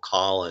Nico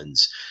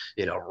Collins,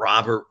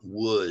 Robert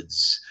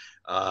Woods,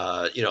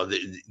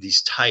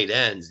 these tight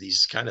ends,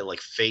 these kind of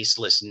like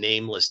faceless,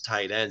 nameless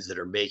tight ends that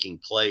are making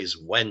plays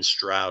when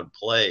Stroud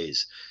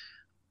plays.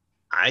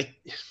 I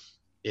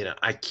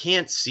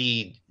can't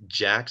see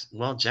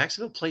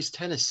Jacksonville plays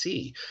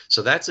Tennessee.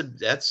 So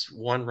that's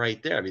one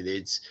right there. I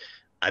mean,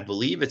 I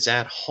believe it's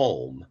at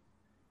home,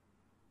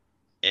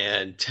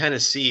 and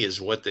Tennessee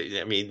is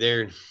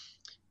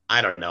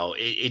I don't know.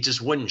 It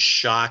just wouldn't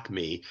shock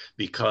me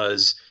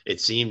because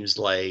it seems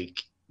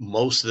like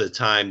most of the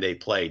time they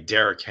play,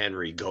 Derrick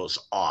Henry goes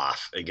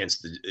off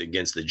against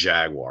the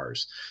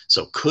Jaguars.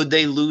 So could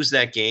they lose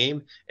that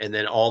game? And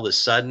then all of a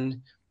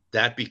sudden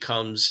that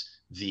becomes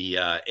the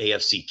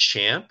AFC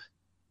champ,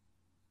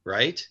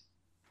 right?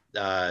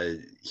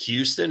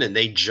 Houston, and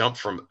they jump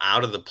from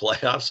out of the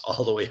playoffs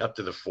all the way up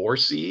to the 4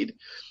 seed.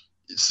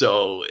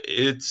 So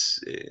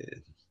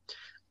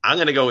I'm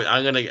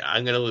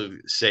gonna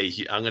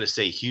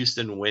say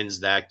Houston wins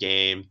that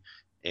game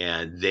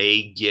and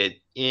they get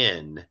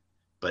in,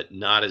 but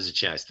not as a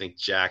chance. I think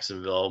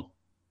Jacksonville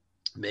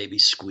maybe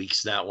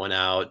squeaks that one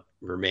out,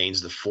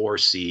 remains the 4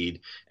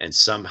 seed, and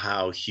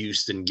somehow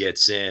Houston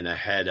gets in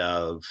ahead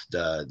of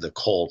the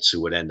Colts,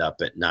 who would end up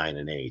at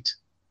 9-8.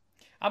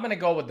 I'm going to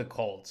go with the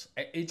Colts.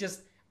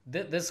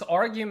 This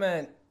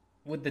argument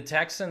with the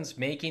Texans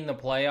making the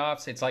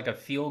playoffs, it's like a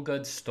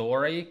feel-good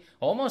story.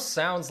 Almost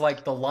sounds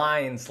like the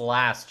Lions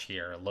last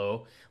year,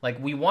 Lou. Like,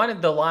 we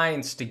wanted the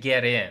Lions to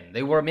get in.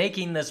 They were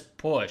making this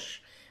push.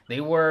 They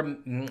were,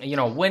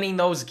 winning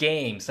those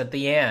games at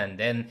the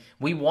end, and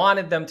we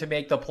wanted them to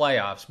make the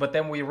playoffs. But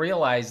then we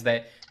realized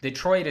that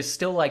Detroit is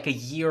still like a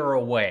year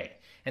away,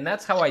 and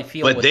that's how I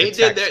feel. But they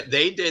did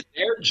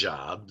their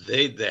job.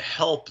 The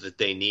help that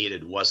they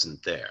needed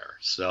wasn't there.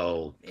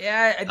 So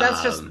yeah,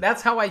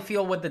 that's how I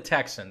feel with the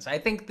Texans. I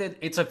think that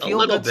it's a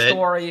feel-good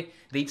story.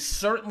 They've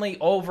certainly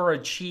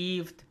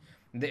overachieved.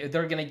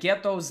 They're going to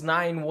get those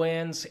 9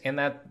 wins, and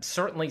that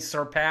certainly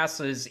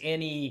surpasses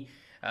any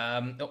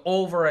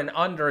over and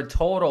under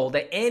total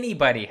that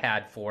anybody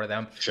had for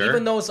them. Sure,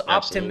 even those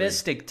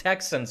optimistic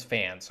Texans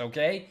fans,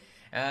 okay?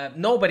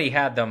 Nobody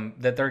had them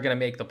that they're going to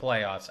make the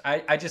playoffs.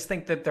 I just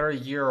think that they're a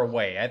year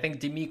away. I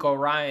think D'Amico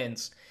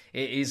Ryans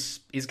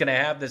is going to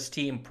have this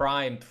team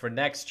primed for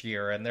next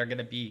year, and they're going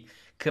to be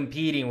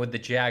competing with the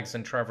Jags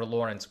and Trevor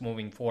Lawrence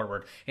moving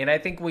forward. And I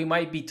think we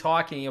might be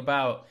talking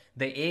about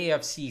the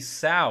AFC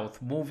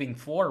South moving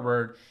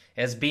forward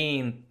as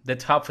being the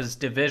toughest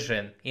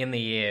division in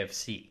the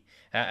AFC.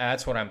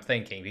 That's what I'm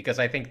thinking, because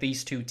I think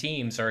these two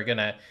teams are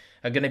gonna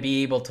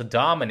be able to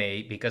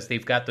dominate because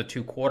they've got the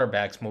 2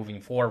 quarterbacks moving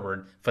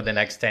forward for the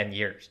next 10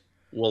 years.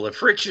 Well,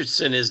 if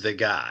Richardson is the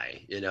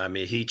guy,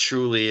 he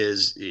truly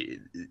is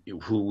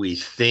who we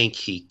think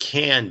he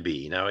can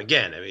be. Now,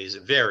 again, he's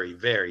a very,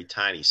 very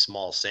tiny,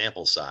 small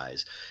sample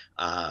size.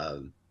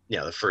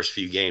 The first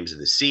few games of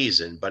the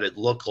season, but it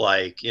looked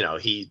like,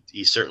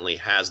 he certainly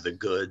has the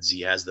goods,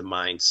 he has the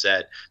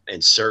mindset,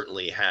 and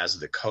certainly has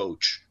the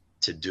coach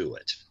to do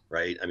it.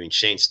 Right.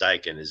 Shane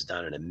Steichen has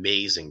done an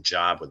amazing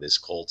job with this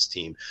Colts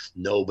team.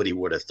 Nobody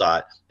would have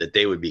thought that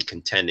they would be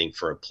contending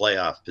for a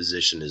playoff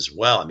position as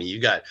well. You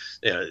got,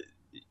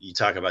 you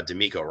talk about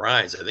D'Amico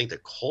Ryans. I think the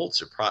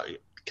Colts are probably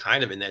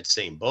kind of in that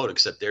same boat,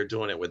 except they're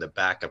doing it with a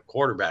backup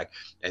quarterback,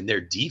 and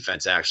their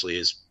defense actually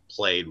is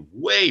played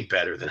way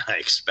better than I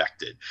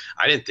expected.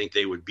 I didn't think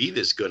they would be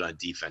this good on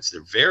defense.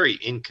 They're very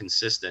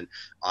inconsistent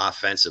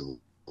offensively.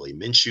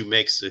 Minshew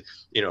makes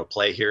a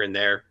play here and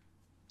there.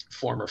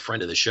 Former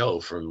friend of the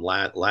show from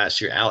last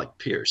year, Alec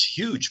Pierce,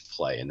 huge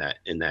play in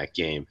that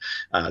game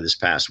this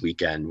past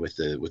weekend with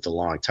the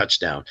long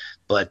touchdown.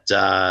 But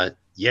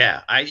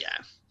yeah,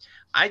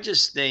 I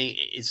just think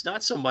it's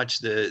not so much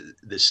the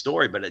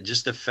story, but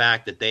just the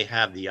fact that they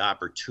have the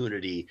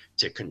opportunity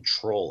to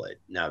control it.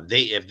 Now,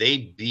 if they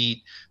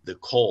beat the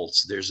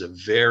Colts, there's a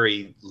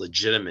very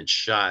legitimate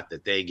shot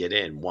that they get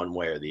in one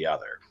way or the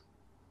other,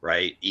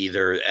 right?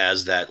 Either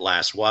as that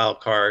last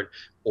wild card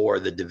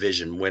or the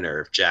division winner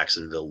if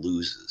Jacksonville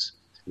loses.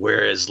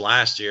 Whereas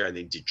last year, I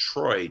think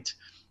Detroit,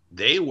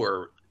 they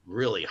were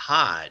really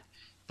hot,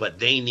 but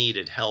they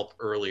needed help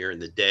earlier in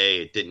the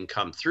day. It didn't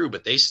come through,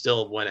 but they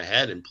still went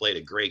ahead and played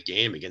a great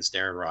game against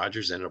Aaron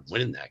Rodgers, ended up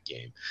winning that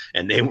game.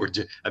 And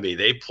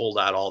they pulled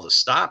out all the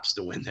stops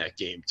to win that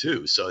game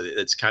too. So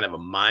it's kind of a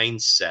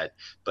mindset,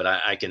 but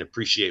I can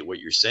appreciate what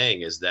you're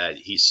saying is that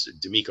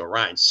D'Amico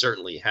Ryans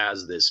certainly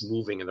has this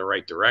moving in the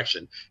right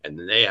direction, and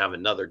then they have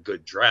another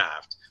good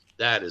draft.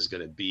 That is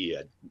going to be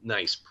a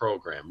nice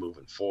program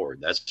moving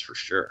forward. That's for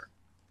sure.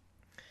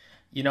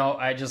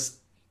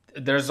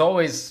 There's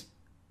always,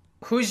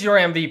 who's your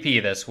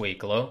MVP this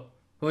week, Lou?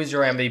 Who's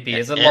your MVP?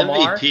 Is it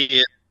Lamar?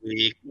 MVP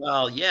week.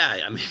 Well, yeah.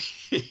 I mean,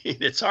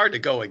 it's hard to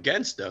go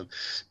against him.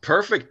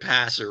 Perfect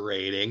passer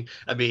rating.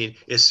 I mean,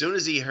 as soon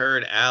as he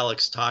heard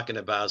Alex talking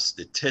about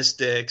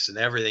statistics and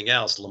everything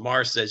else,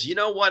 Lamar says, "You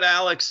know what,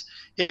 Alex?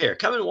 Here,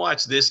 come and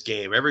watch this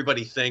game.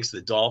 Everybody thinks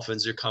the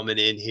Dolphins are coming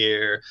in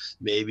here.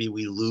 Maybe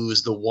we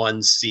lose the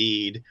 1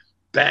 seed."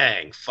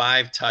 Bang,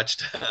 5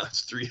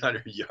 touchdowns,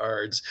 300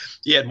 yards.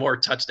 He had more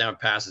touchdown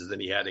passes than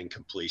he had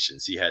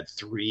incompletions. He had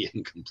 3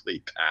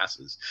 incomplete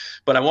passes.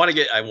 But I want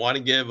to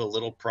give a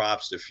little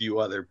props to a few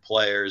other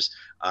players.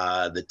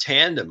 The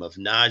tandem of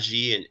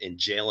Najee and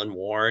Jaylen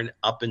Warren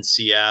up in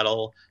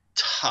Seattle,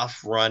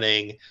 tough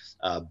running.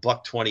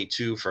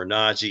 $122 for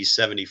Najee,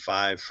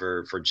 75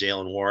 for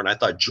Jaylen Warren. I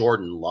thought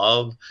Jordan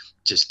Love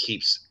just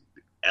keeps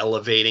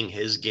elevating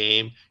his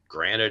game.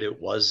 Granted, it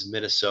was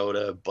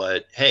Minnesota,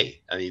 but hey,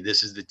 I mean,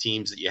 this is the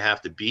teams that you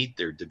have to beat.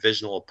 Their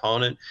divisional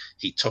opponent.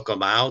 He took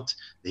them out.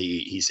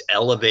 He's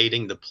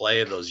elevating the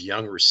play of those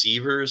young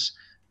receivers.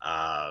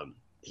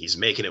 He's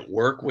making it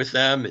work with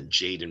them, and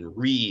Jaden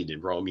Reed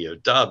and Romeo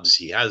Doubs.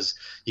 He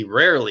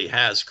rarely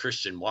has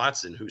Christian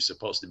Watson, who's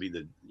supposed to be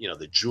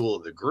the jewel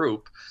of the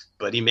group,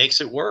 but he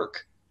makes it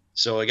work.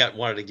 So I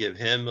wanted to give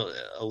him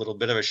a little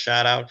bit of a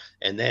shout out.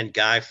 And then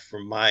guy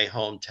from my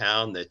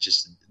hometown that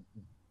just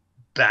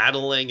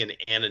battling in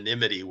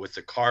anonymity with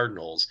the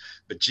Cardinals,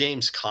 but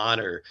James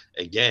Conner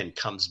again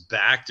comes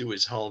back to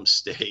his home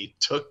state,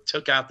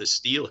 took out the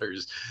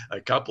Steelers a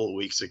couple of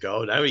weeks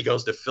ago. Now he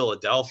goes to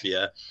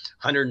Philadelphia,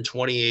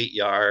 128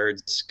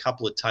 yards,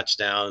 couple of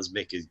touchdowns,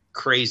 make a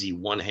crazy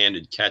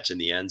one-handed catch in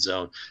the end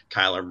zone,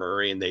 Kyler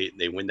Murray, and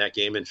they win that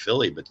game in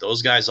Philly. But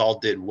those guys all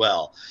did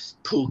well.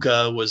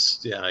 Puka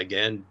was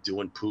again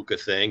doing Puka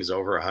things,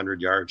 over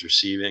 100 yards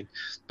receiving.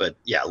 But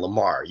yeah,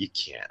 Lamar, you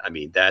can't. I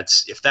mean,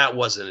 if that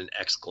wasn't an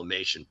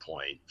exclamation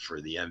point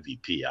for the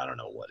MVP, I don't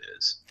know what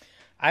is.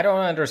 I don't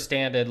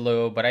understand it,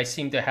 Lou, but I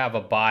seem to have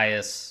a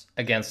bias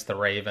against the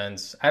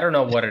Ravens. I don't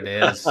know what it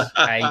is.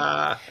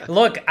 I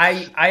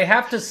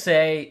have to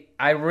say,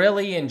 I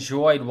really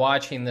enjoyed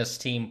watching this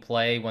team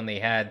play when they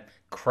had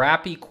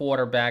crappy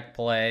quarterback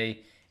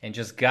play and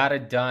just got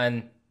it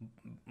done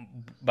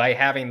by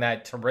having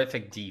that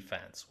terrific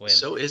defense with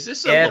so is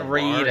this Ed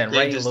Reed and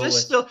Ray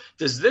Lewis.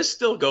 Does this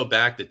still go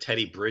back to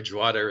Teddy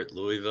Bridgewater at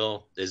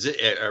Louisville? Is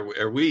it?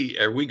 Are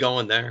we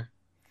going there?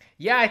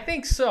 Yeah, I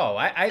think so.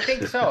 I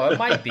think so. It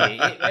might be.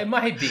 It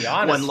might be,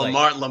 honestly.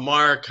 When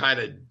Lamar kind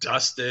of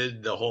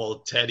dusted the whole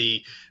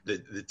Teddy,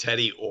 the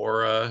Teddy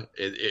aura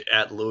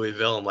at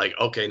Louisville, I'm like,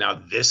 okay,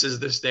 now this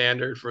is the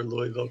standard for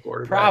Louisville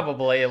quarterback.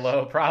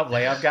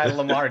 Probably. I've got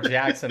Lamar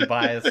Jackson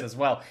bias as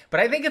well, but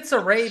I think it's a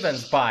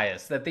Ravens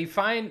bias that they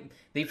found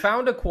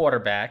a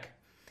quarterback.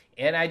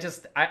 And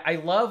I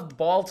loved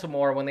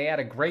Baltimore when they had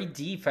a great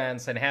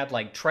defense and had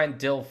like Trent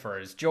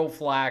Dilfers, Joe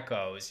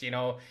Flacco's,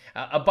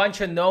 a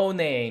bunch of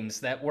no-names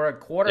that were a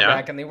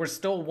quarterback, and they were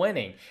still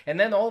winning. And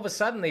then all of a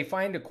sudden they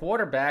find a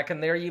quarterback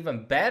and they're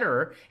even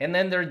better. And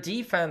then their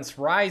defense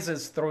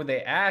rises through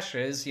the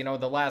ashes,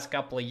 the last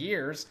couple of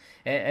years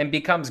and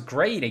becomes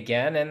great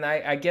again. And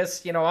I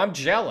guess, I'm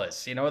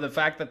jealous, the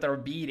fact that they're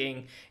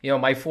beating,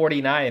 my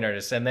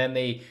 49ers. And then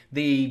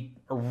they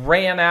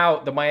ran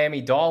out the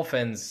Miami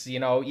Dolphins,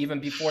 even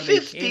before they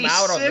came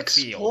out on the field.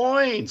 56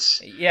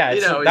 points. Yeah,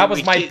 that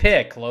was my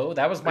pick, Lou.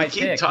 That was my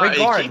pick.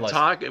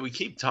 Regardless, we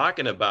keep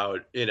talking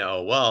about,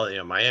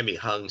 Miami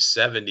hung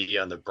 70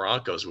 on the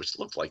Broncos, which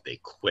looked like they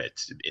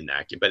quit in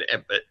that game.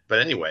 But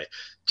anyway,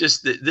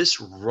 just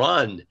this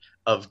run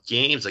of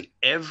games, like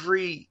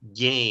every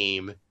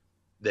game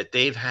that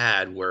they've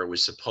had where it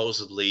was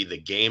supposedly the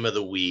game of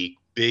the week,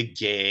 big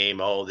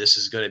game. Oh, this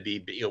is going to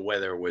be,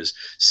 whether it was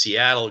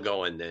Seattle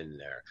going in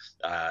there,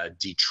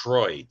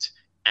 Detroit,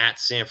 at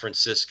San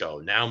Francisco.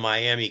 Now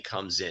Miami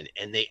comes in,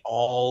 and they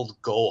all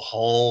go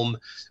home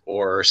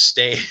or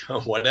stay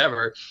or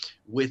whatever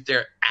with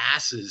their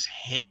asses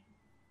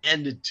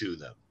handed to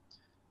them.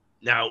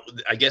 Now,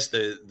 I guess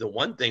the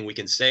one thing we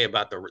can say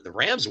about the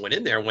Rams went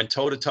in there and went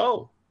toe to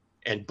toe,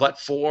 and but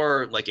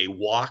for like a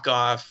walk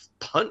off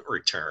punt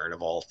return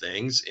of all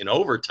things in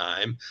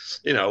overtime,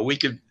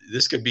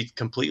 this could be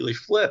completely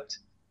flipped.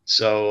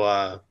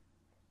 So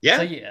yeah,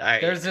 So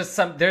yeah,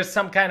 there's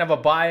some kind of a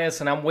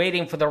bias, and I'm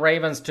waiting for the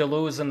Ravens to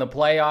lose in the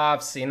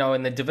playoffs,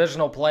 in the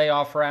divisional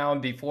playoff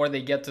round before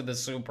they get to the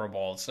Super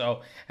Bowl.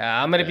 So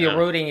I'm going to be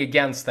rooting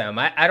against them.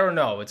 I don't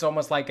know. It's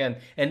almost like an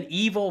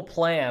evil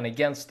plan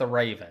against the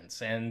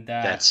Ravens. And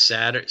that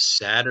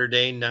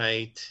Saturday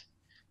night,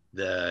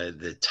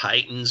 the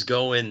Titans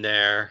go in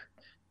there.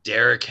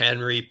 Derrick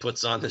Henry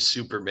puts on the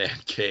Superman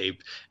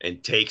cape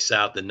and takes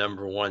out the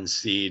number 1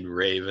 seed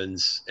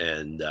Ravens.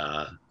 And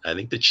I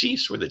think the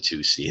Chiefs were the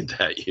 2 seed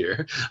that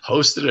year,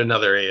 hosted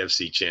another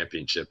AFC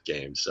championship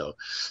game. So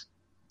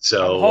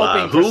I'm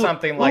hoping for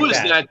something like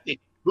that.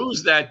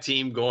 Who's that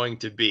team going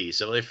to be?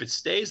 So if it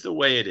stays the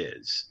way it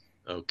is,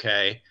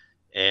 okay,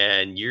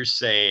 and you're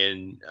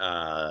saying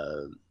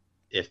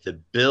if the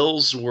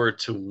Bills were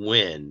to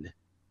win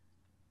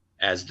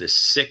as the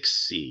 6th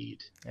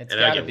seed, and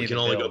again, we can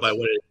only go by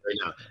what it is right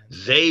now,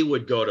 they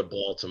would go to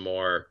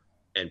Baltimore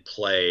and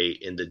play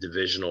in the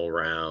divisional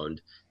round,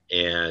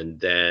 and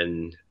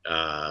then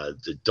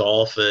the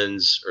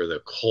Dolphins or the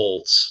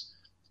Colts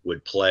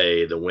would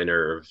play the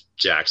winner of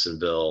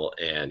Jacksonville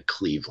and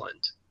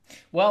Cleveland.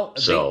 Well,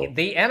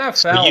 the NFL.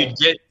 So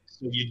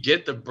you'd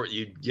get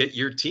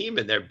your team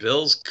in there.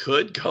 Bills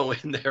could go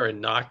in there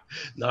and knock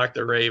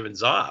the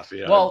Ravens off.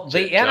 Well,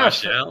 the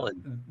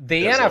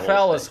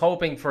NFL is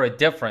hoping for a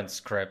different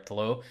script,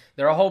 Lou.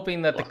 They're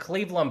hoping that the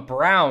Cleveland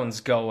Browns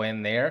go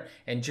in there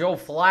and Joe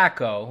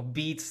Flacco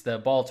beats the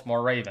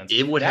Baltimore Ravens.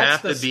 It would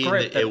have to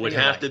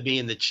be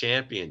in the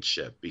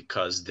championship,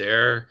 because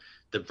the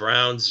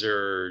Browns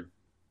are.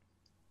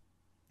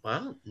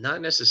 Well,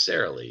 not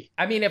necessarily.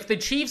 I mean, if the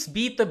Chiefs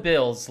beat the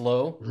Bills,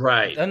 Lou,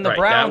 right, then the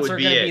Browns are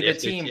going to be the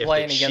team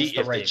playing against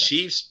the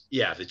Ravens.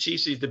 If the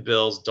Chiefs beat the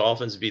Bills,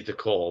 Dolphins beat the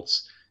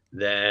Colts,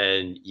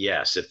 then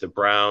yes, if the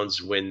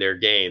Browns win their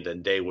game,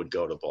 then they would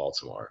go to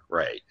Baltimore.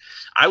 Right.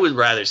 I would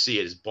rather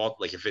see it as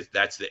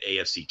that's the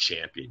AFC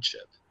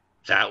Championship.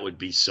 That would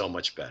be so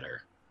much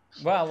better.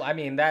 Well, I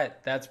mean,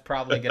 that's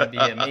probably going to be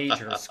a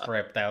major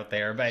script out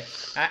there, but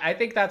I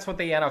think that's what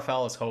the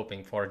NFL is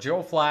hoping for.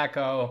 Joe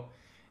Flacco.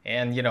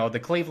 And, the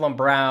Cleveland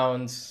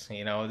Browns,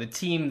 the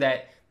team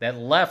that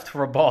left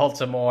for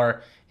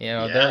Baltimore,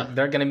 they're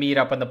going to meet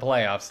up in the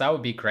playoffs. That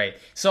would be great.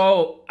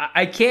 So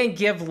I can't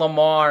give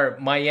Lamar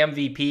my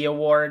MVP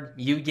award.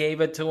 You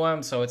gave it to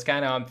him, so it's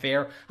kind of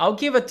unfair. I'll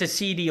give it to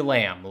CeeDee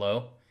Lamb,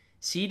 Lou.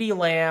 CeeDee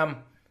Lamb,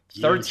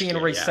 13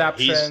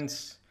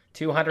 receptions,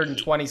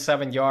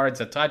 227 yards,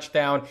 a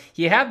touchdown.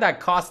 He had that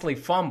costly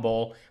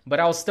fumble,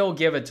 but I'll still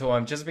give it to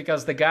him just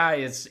because the guy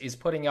is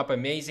putting up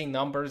amazing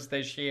numbers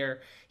this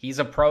year. He's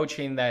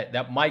approaching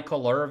that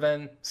Michael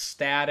Irvin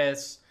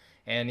status,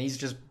 and he's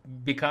just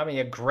becoming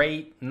a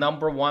great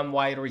number 1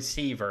 wide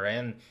receiver.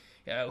 And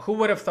who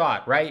would have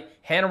thought, right?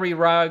 Henry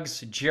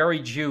Ruggs, Jerry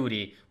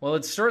Jeudy. Well,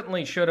 it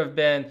certainly should have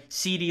been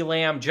CeeDee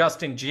Lamb,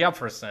 Justin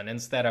Jefferson,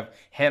 instead of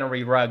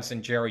Henry Ruggs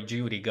and Jerry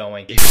Jeudy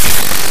going in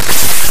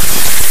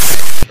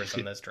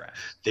this draft.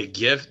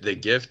 The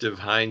gift of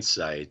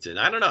hindsight, and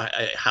I don't know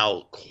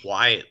how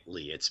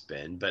quietly it's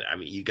been, but I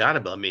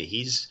mean,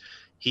 he's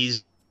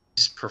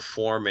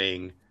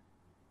performing.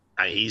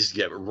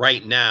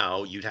 Right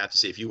now, you'd have to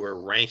say, if you were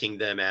ranking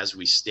them as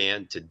we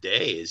stand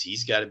today,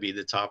 he's got to be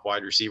the top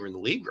wide receiver in the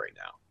league right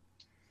now.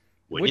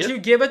 Would you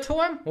give it to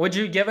him?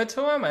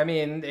 I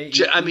mean,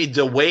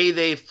 the way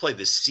they've played,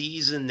 the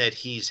season that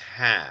he's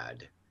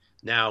had.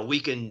 Now we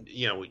can,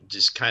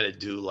 just kind of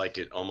do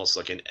almost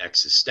like an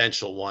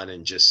existential one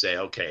and just say,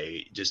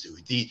 okay, just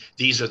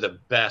these are the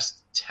best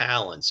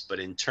talents. But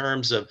in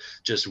terms of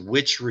just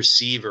which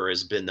receiver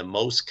has been the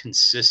most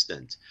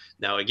consistent.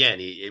 Now, again,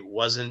 it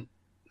wasn't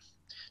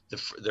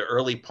the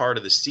early part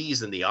of the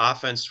season. The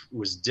offense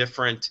was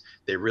different.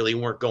 They really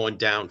weren't going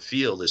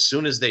downfield. As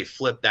soon as they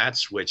flipped that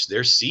switch,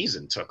 their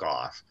season took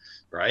off.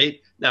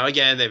 Right now,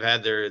 again, they've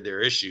had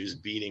their issues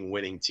beating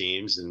winning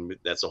teams, and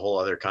that's a whole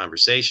other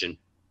conversation.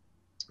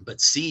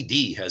 But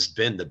CD has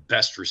been the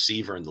best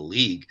receiver in the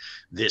league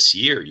this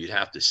year, you'd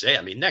have to say.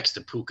 I mean, next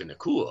to Puka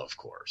Nacua, of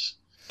course.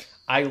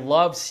 I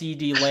love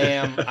CeeDee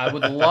Lamb. I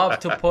would love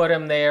to put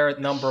him there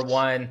at number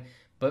 1,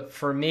 but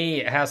for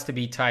me, it has to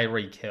be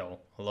Tyreek Hill.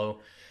 Hello?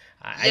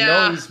 I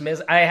know he's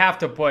missed. I have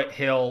to put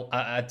Hill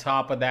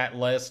atop of that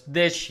list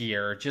this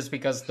year just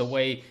because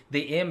the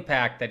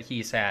impact that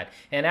he's had.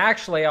 And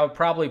actually, I would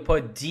probably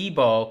put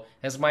Debo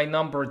as my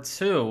number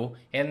 2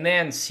 and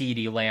then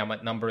CeeDee Lamb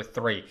at number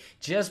 3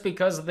 just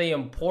because of the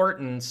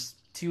importance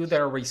to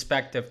their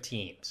respective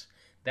teams.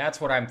 That's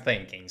what I'm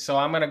thinking. So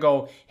I'm going to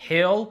go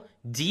Hill,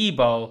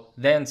 Debo,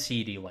 then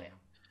CeeDee Lamb.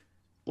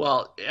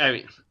 Well, I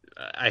mean,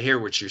 I hear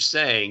what you're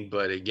saying,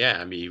 but again,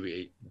 I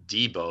mean,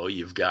 Debo,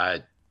 you've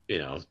got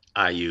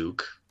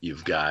Ayuk,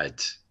 you've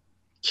got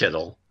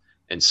Kittle,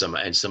 and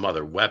some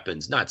other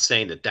weapons. Not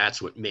saying that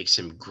that's what makes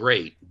him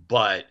great,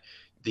 but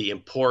the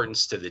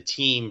importance to the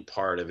team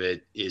part of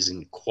it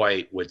isn't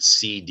quite what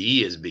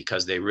CD is,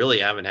 because they really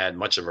haven't had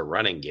much of a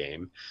running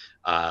game.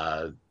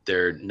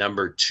 Their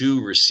number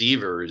 2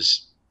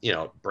 receivers,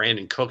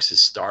 Brandon Cooks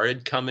has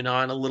started coming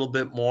on a little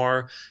bit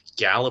more.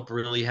 Gallup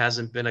really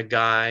hasn't been a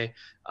guy.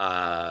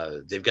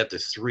 They've got the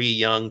 3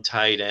 young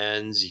tight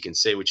ends. You can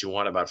say what you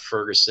want about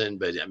Ferguson,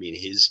 but I mean,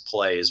 his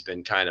play has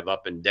been kind of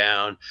up and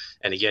down.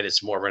 And again,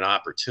 it's more of an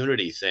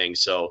opportunity thing.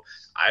 So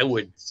I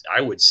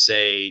would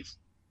say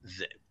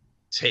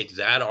take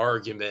that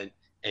argument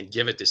and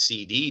give it to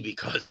CD,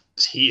 because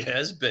he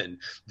has been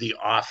the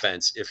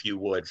offense, if you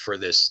would, for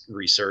this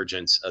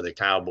resurgence of the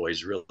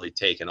Cowboys really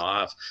taking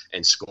off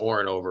and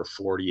scoring over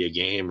 40 a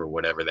game or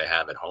whatever they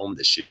have at home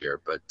this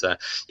year. But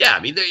I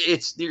mean,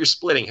 you're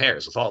splitting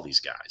hairs with all these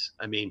guys.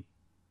 I mean,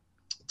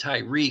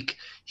 Tyreek,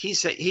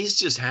 he's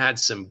just had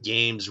some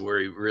games where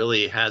he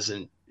really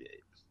hasn't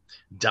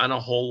done a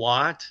whole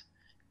lot.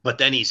 But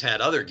then he's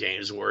had other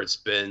games where it's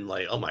been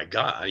like, oh my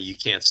God, you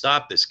can't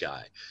stop this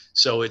guy.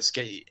 So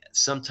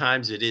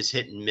sometimes it is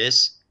hit and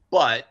miss,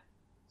 but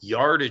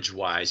yardage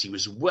wise, he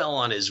was well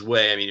on his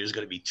way. I mean, it was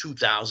going to be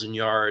 2,000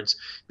 yards.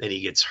 Then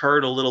he gets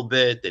hurt a little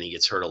bit. Then he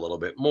gets hurt a little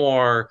bit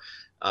more.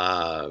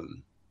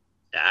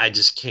 I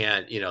just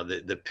can't,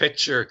 the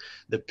picture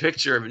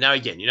of, now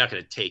again, you're not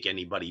going to take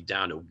anybody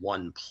down to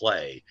one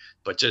play,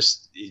 but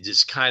just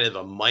kind of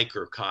a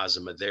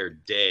microcosm of their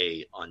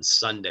day on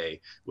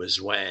Sunday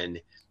was when,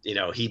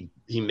 he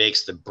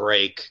makes the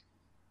break,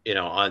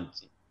 on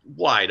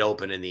wide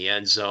open in the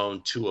end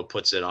zone. Tua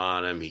puts it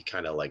on him. He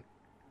kind of like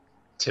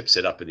tips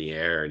it up in the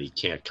air and he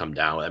can't come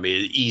down. I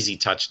mean, easy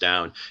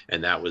touchdown.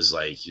 And that was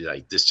like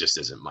this just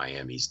isn't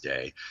Miami's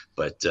day.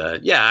 But I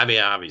mean,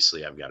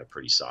 obviously I've got a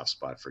pretty soft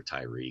spot for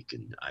Tyreek,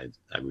 and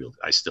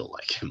I still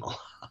like him a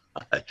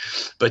lot.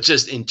 But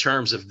just in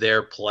terms of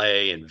their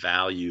play and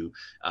value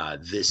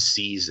this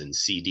season,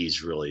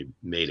 CD's really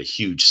made a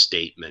huge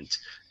statement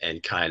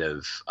and kind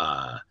of,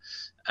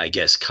 I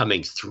guess,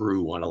 coming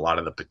through on a lot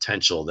of the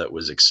potential that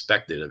was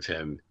expected of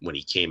him when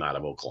he came out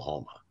of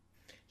Oklahoma.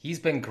 He's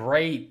been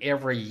great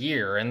every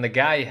year, and the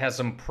guy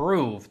has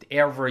improved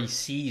every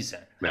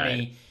season. Right.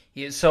 I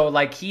mean, so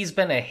like he's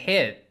been a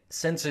hit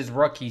since his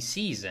rookie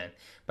season.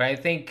 But I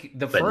think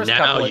But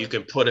now you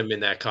can put him in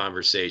that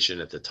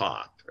conversation at the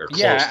top. Or close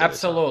yeah, to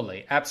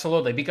absolutely.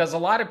 Absolutely. Because a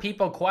lot of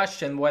people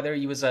question whether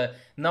he was a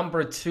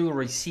number 2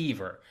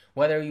 receiver,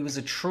 whether he was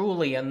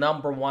truly a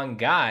number 1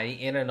 guy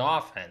in an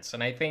offense.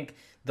 And I think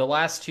the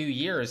last 2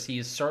 years, he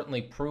has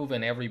certainly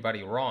proven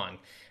everybody wrong.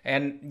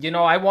 And,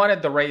 I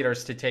wanted the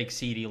Raiders to take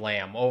CeeDee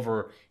Lamb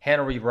over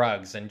Henry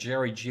Ruggs and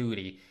Jerry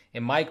Jeudy.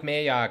 And Mike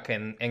Mayock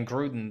and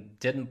Gruden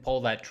didn't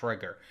pull that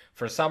trigger.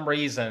 For some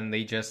reason,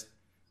 they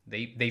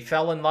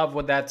fell in love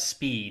with that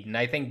speed. And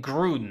I think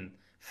Gruden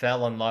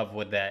fell in love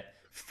with that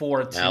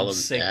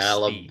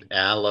 4.26 speed.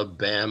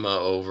 Alabama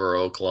over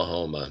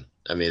Oklahoma.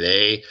 I mean,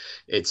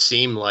 it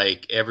seemed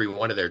like every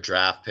one of their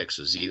draft picks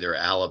was either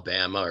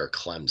Alabama or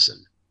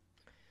Clemson.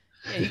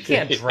 Yeah, you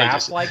can't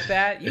draft like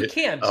that. You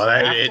can't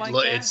draft like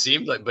that. It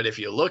seemed like, but if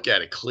you look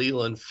at it,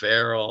 Cleveland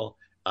Farrell,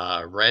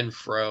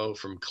 Renfro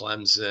from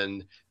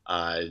Clemson,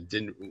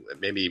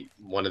 maybe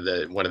one of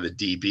the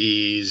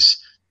DBs,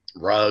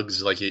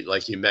 Ruggs, like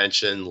you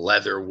mentioned,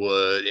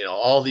 Leatherwood,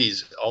 all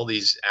these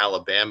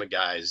Alabama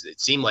guys. It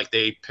seemed like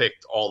they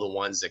picked all the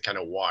ones that kind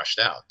of washed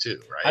out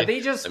too, right?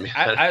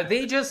 Are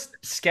they just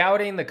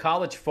scouting the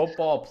college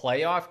football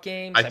playoff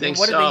games? I think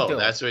what so. Are they doing?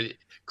 That's what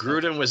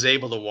Gruden was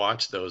able to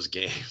watch those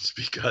games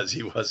because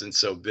he wasn't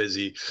so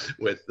busy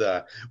with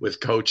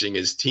coaching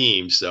his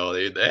team. So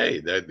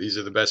these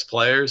are the best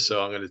players.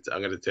 So I'm gonna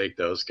take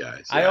those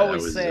guys. I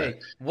always say,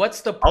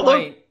 what's the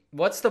point?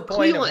 What's the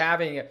point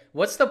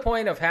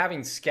of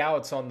having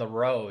scouts on the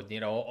road?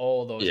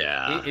 All those.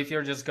 Yeah. If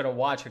you're just going to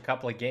watch a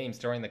couple of games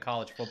during the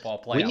college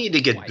football playoff. We need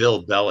to get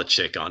Bill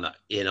Belichick on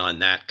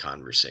that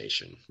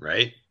conversation,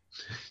 right?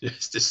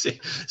 Just to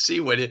see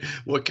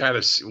what kind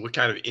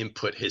of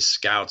input his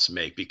scouts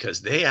make,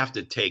 because they have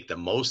to take the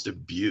most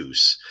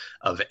abuse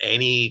of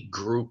any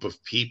group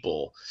of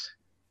people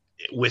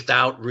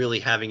without really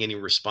having any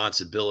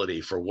responsibility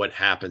for what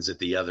happens at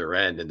the other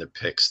end and the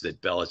picks that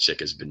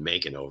Belichick has been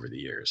making over the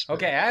years.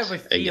 Okay, I have a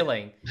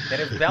feeling that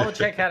if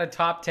Belichick had a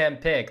top 10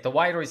 pick, the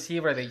wide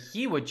receiver that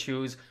he would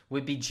choose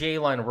would be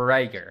Jalen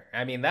Reagor.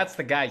 I mean, that's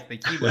the guy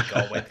that he would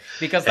go with,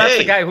 because that's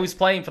the guy who's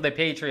playing for the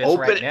Patriots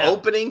right now.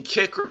 Opening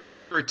kick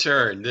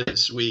return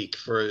this week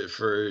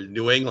for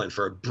New England.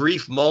 For a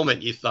brief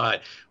moment, you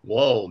thought,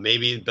 whoa,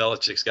 maybe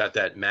Belichick's got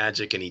that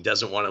magic and he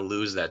doesn't want to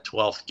lose that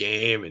 12th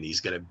game and he's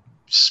going to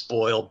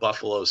spoil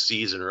Buffalo's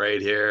season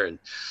right here, and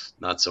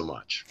not so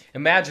much.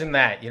 Imagine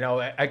that,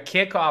 a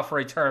kickoff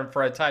return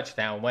for a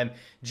touchdown when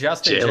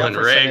Justin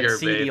Jefferson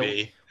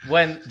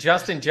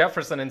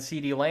and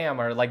CeeDee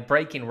Lamb are like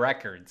breaking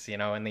records, in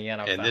the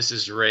NFL. And this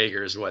is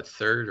Rager's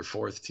third or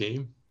fourth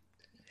team?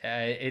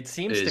 It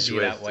seems to be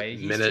that way.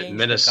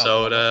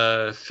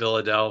 Minnesota,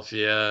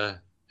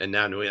 Philadelphia, and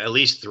now at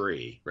least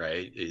 3,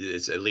 right?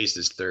 It's at least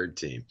his third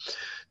team.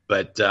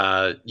 But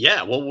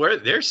yeah, well,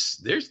 they're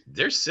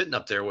sitting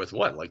up there with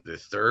what, like the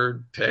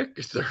third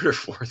or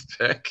fourth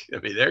pick. I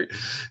mean,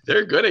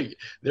 they're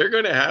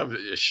gonna have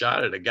a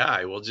shot at a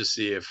guy. We'll just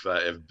see if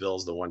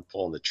Bill's the one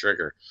pulling the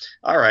trigger.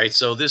 All right,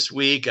 so this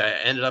week I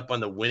ended up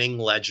on the winning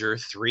ledger,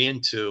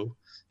 3-2.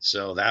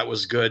 So that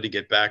was good to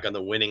get back on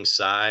the winning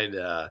side.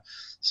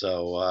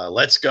 So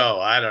let's go.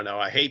 I don't know.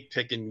 I hate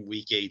picking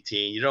week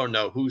 18. You don't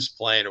know who's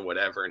playing or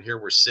whatever. And here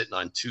we're sitting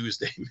on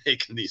Tuesday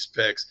making these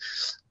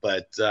picks.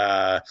 But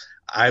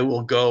I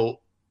will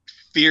go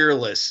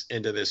fearless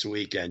into this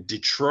weekend.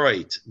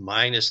 Detroit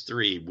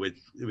 -3 with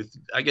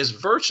I guess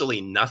virtually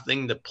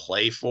nothing to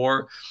play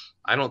for.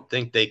 I don't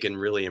think they can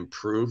really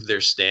improve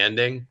their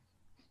standing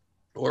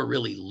or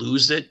really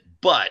lose it.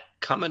 But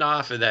coming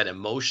off of that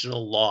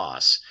emotional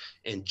loss,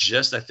 and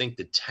just I think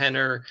the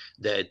tenor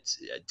that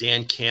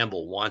Dan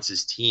Campbell wants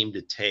his team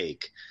to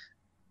take,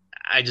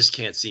 I just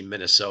can't see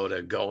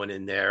Minnesota going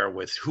in there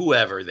with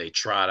whoever they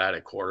trot out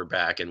at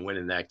quarterback and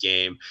winning that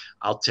game.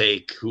 I'll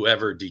take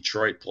whoever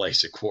Detroit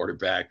plays at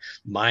quarterback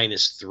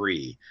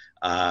 -3.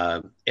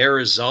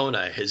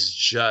 Arizona has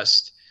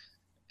just,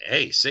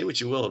 hey, say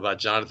what you will about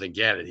Jonathan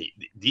Gannon.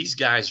 These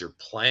guys are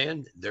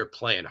playing. They're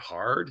playing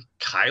hard.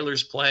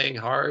 Kyler's playing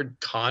hard.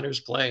 Connor's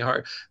playing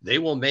hard. They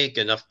will make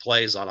enough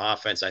plays on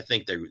offense. I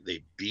think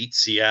they beat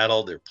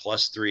Seattle. They're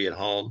 +3 at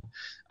home.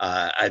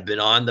 I've been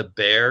on the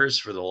Bears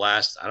for the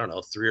last, I don't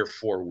know, 3 or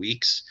 4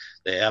 weeks.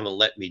 They haven't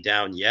let me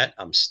down yet.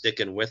 I'm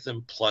sticking with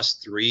them.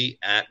 +3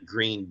 at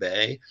Green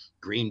Bay.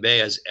 Green Bay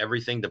has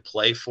everything to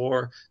play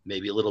for.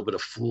 Maybe a little bit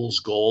of fool's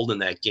gold in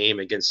that game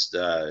against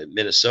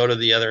Minnesota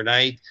the other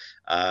night.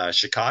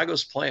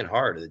 Chicago's playing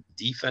hard. The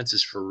defense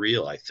is for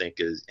real, I think,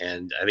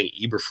 and I think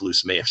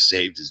Eberflus may have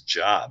saved his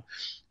job.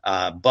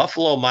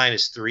 Buffalo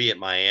 -3 at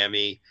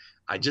Miami.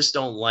 I just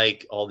don't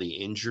like all the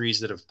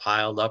injuries that have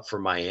piled up for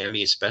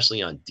Miami,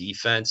 especially on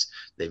defense.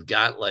 They've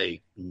got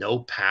like no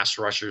pass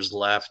rushers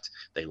left.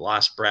 They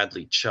lost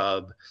Bradley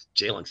Chubb,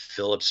 Jalen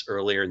Phillips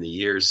earlier in the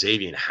year.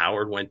 Xavier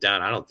Howard went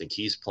down. I don't think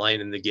he's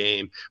playing in the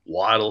game.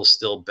 Waddle's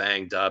still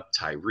banged up.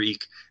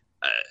 Tyreek.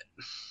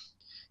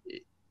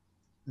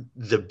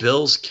 The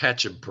Bills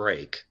catch a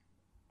break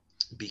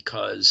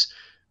because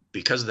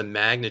of the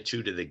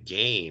magnitude of the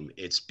game.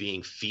 It's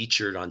being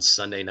featured on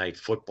Sunday Night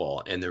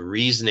Football. And the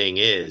reasoning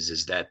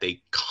is that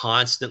they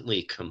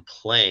constantly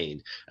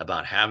complain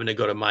about having to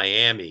go to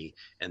Miami,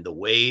 and the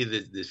way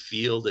that the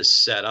field is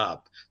set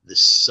up, the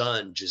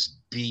sun just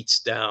beats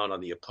down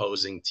on the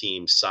opposing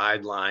team's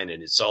sideline,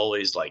 and it's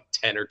always like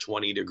 10 or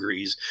 20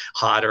 degrees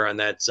hotter on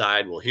that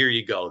side. Well, here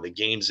you go. The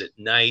game's at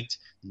night,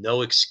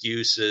 no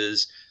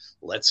excuses.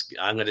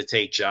 I'm going to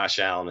take Josh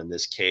Allen in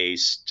this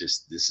case.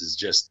 This is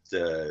just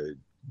the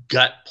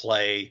gut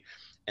play.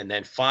 And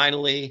then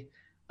finally,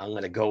 I'm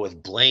going to go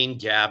with Blaine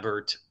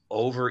Gabbert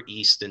over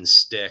Easton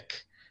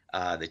Stick.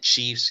 The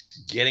Chiefs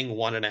getting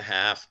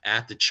 1.5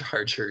 at the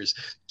Chargers.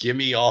 Give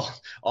me all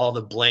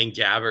the Blaine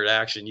Gabbert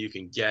action you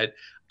can get.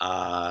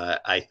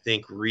 I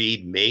think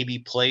Reed maybe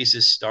plays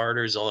his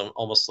starters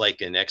almost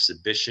like an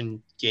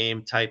exhibition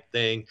game type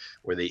thing,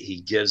 where he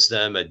gives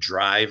them a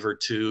drive or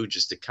two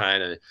just to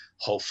kind of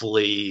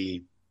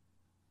hopefully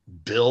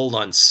build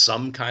on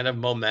some kind of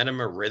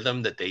momentum or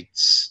rhythm that they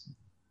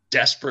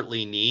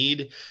desperately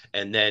need,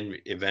 and then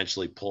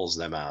eventually pulls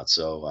them out.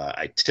 So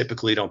I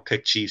typically don't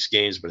pick Chiefs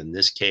games, but in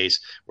this case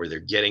where they're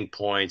getting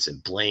points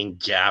and Blaine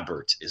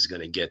Gabbert is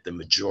going to get the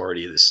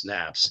majority of the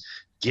snaps,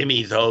 give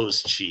me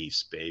those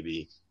Chiefs,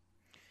 baby.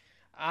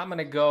 I'm going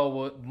to go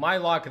with my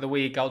lock of the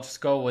week. I'll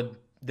just go with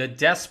the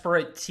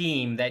desperate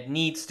team that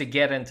needs to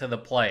get into the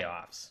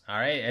playoffs. All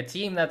right? A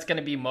team that's going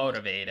to be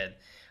motivated.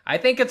 I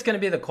think it's going to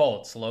be the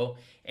Colts, Lou.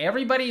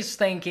 Everybody's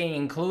thinking,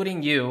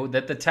 including you,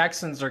 that the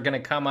Texans are going to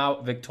come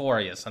out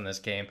victorious in this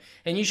game.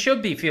 And you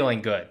should be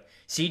feeling good.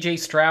 CJ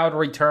Stroud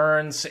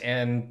returns,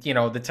 and,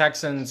 the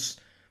Texans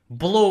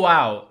blew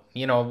out,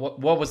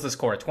 what was the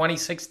score?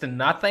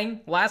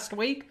 26-0 last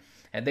week?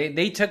 And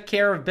they took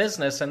care of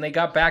business, and they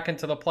got back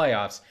into the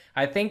playoffs.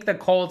 I think the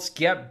Colts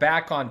get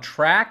back on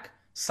track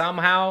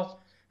somehow,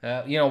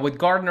 with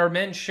Gardner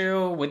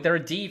Minshew, with their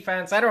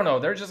defense. I don't know.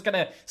 They're just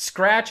going to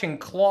scratch and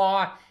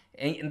claw,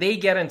 and they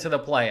get into the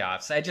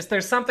playoffs.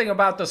 There's something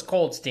about this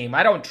Colts team.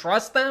 I don't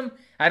trust them.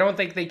 I don't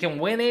think they can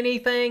win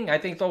anything. I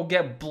think they'll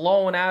get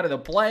blown out of the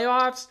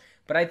playoffs,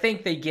 but I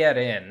think they get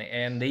in,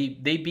 and they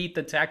beat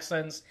the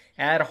Texans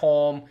at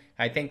home.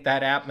 I think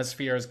that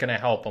atmosphere is going to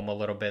help them a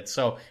little bit.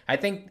 So I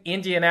think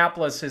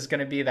Indianapolis is going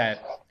to be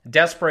that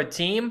desperate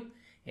team,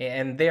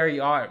 and there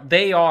you are.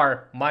 They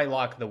are my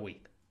lock of the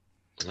week.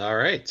 All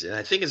right. And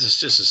I think it's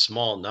just a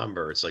small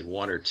number. It's like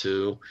 1 or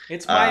 2.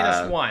 It's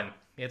 -1.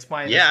 It's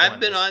 -1. Yeah, I've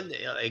been on,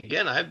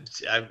 again, I've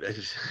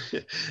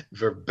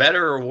for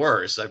better or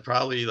worse, I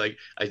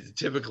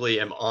typically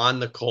am on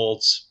the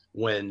Colts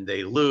when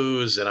they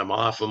lose and I'm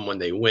off them when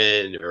they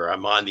win, or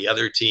I'm on the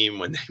other team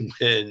when they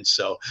win.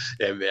 So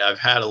I mean, I've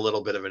had a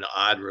little bit of an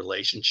odd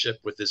relationship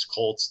with this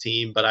Colts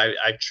team, but I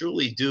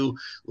truly do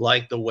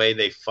like the way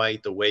they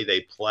fight, the way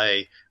they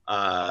play.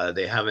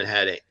 They haven't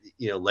had,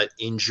 let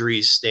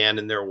injuries stand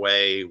in their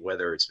way,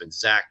 whether it's been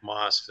Zach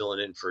Moss filling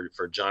in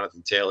for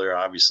Jonathan Taylor.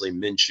 Obviously,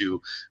 Minshew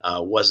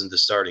wasn't the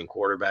starting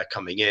quarterback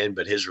coming in,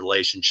 but his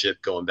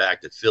relationship going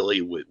back to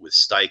Philly with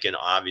Steichen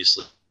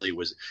obviously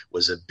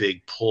was a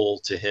big pull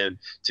to him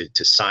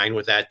to sign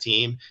with that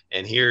team.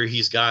 And here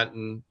he's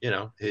gotten,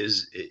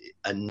 his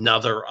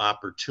another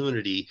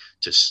opportunity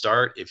to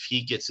start if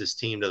he gets his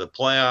team to the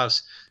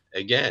playoffs.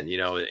 Again,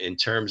 in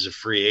terms of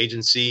free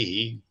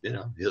agency,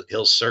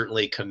 he'll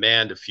certainly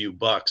command a few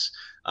bucks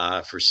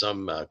for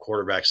some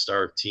quarterback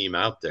star team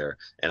out there,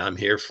 and I'm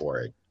here for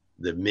it.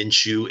 The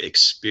Minshew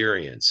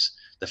experience,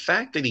 the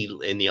fact that he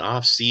in the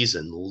off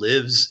season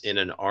lives in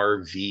an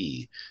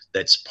RV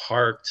that's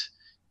parked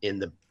in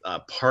the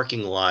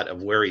parking lot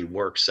of where he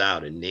works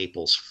out in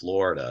Naples,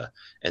 Florida,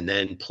 and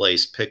then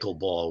plays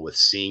pickleball with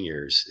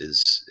seniors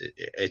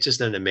it's just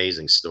an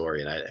amazing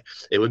story. And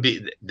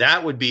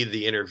that would be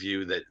the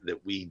interview that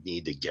we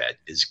need to get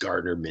is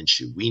Gardner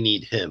Minshew. We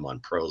need him on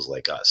Pros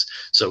Like Us.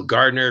 So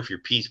Gardner, if your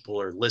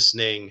people are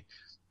listening,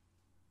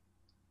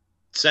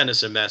 send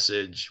us a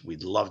message.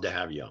 We'd love to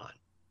have you on.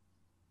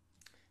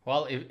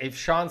 Well, if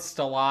Sean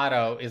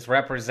Stellato is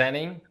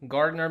representing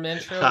Gardner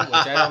Minshew,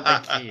 which I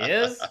don't think he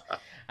is,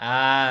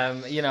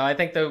 I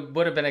think there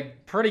would have been a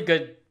pretty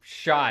good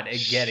shot at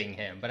getting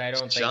him, but I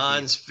don't think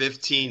John's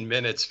 15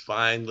 minutes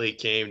finally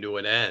came to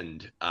an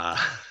end.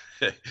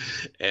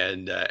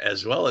 And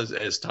as well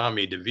as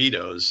Tommy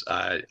DeVito's,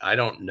 I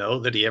don't know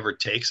that he ever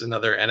takes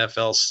another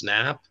NFL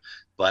snap,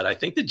 but I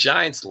think the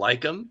Giants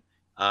like him.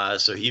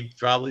 So he'd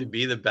probably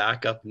be the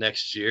backup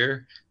next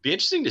year. Be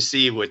interesting to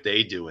see what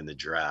they do in the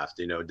draft.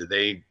 Do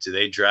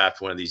they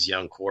draft one of these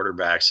young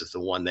quarterbacks if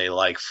the one they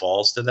like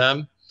falls to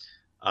them?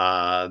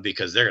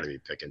 Because they're going to be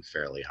picking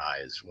fairly high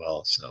as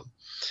well. So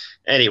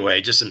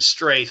anyway, just some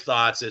stray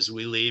thoughts as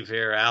we leave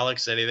here.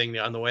 Alex, anything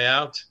on the way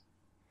out?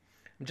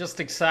 I'm just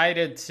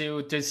excited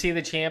to see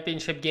the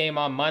championship game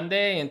on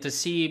Monday and to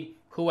see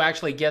who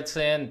actually gets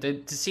in,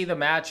 to see the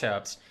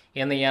matchups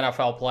in the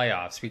NFL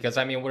playoffs. Because,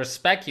 we're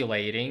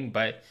speculating,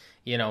 but,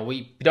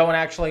 we don't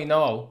actually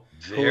know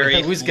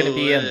who's going to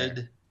be in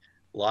there.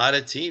 A lot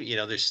of teams,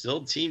 there's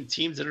still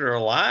teams that are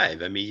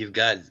alive. You've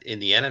got in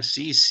the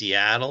NFC,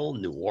 Seattle,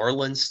 New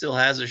Orleans still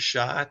has a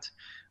shot.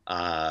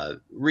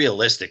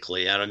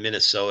 Realistically, out of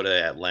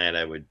Minnesota,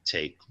 Atlanta would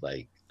take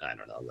like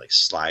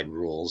slide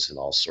rules and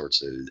all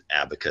sorts of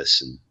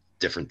abacus and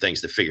different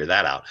things to figure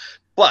that out.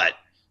 But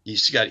you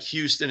got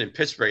Houston and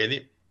Pittsburgh.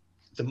 And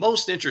the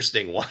most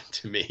interesting one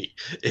to me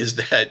is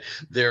that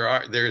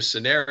there's a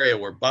scenario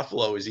where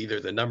Buffalo is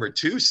either the number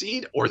 2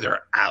 seed or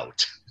they're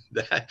out.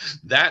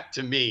 That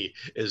to me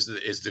is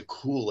the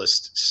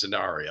coolest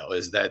scenario,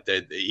 is that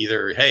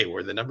either, hey,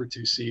 we're the number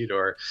 2 seed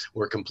or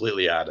we're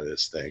completely out of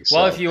this thing.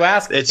 Well, so if you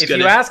ask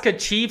a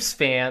Chiefs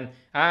fan,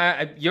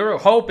 you're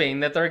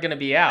hoping that they're going to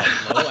be out.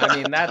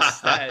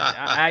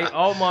 I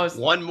almost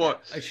one more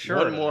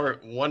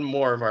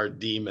of our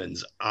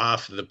demons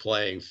off the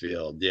playing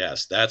field.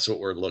 Yes, that's what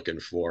we're looking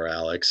for,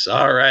 Alex.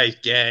 All right,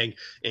 gang,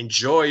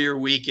 enjoy your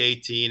Week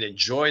 18.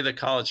 Enjoy the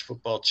College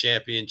Football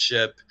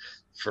Championship.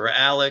 For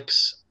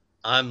Alex,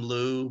 I'm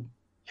Lou.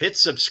 Hit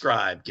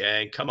subscribe,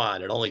 gang. Come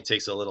on. It only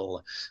takes a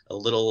little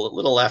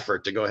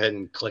effort to go ahead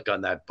and click on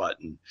that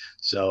button.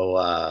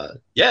 So,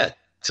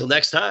 till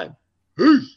next time. Peace.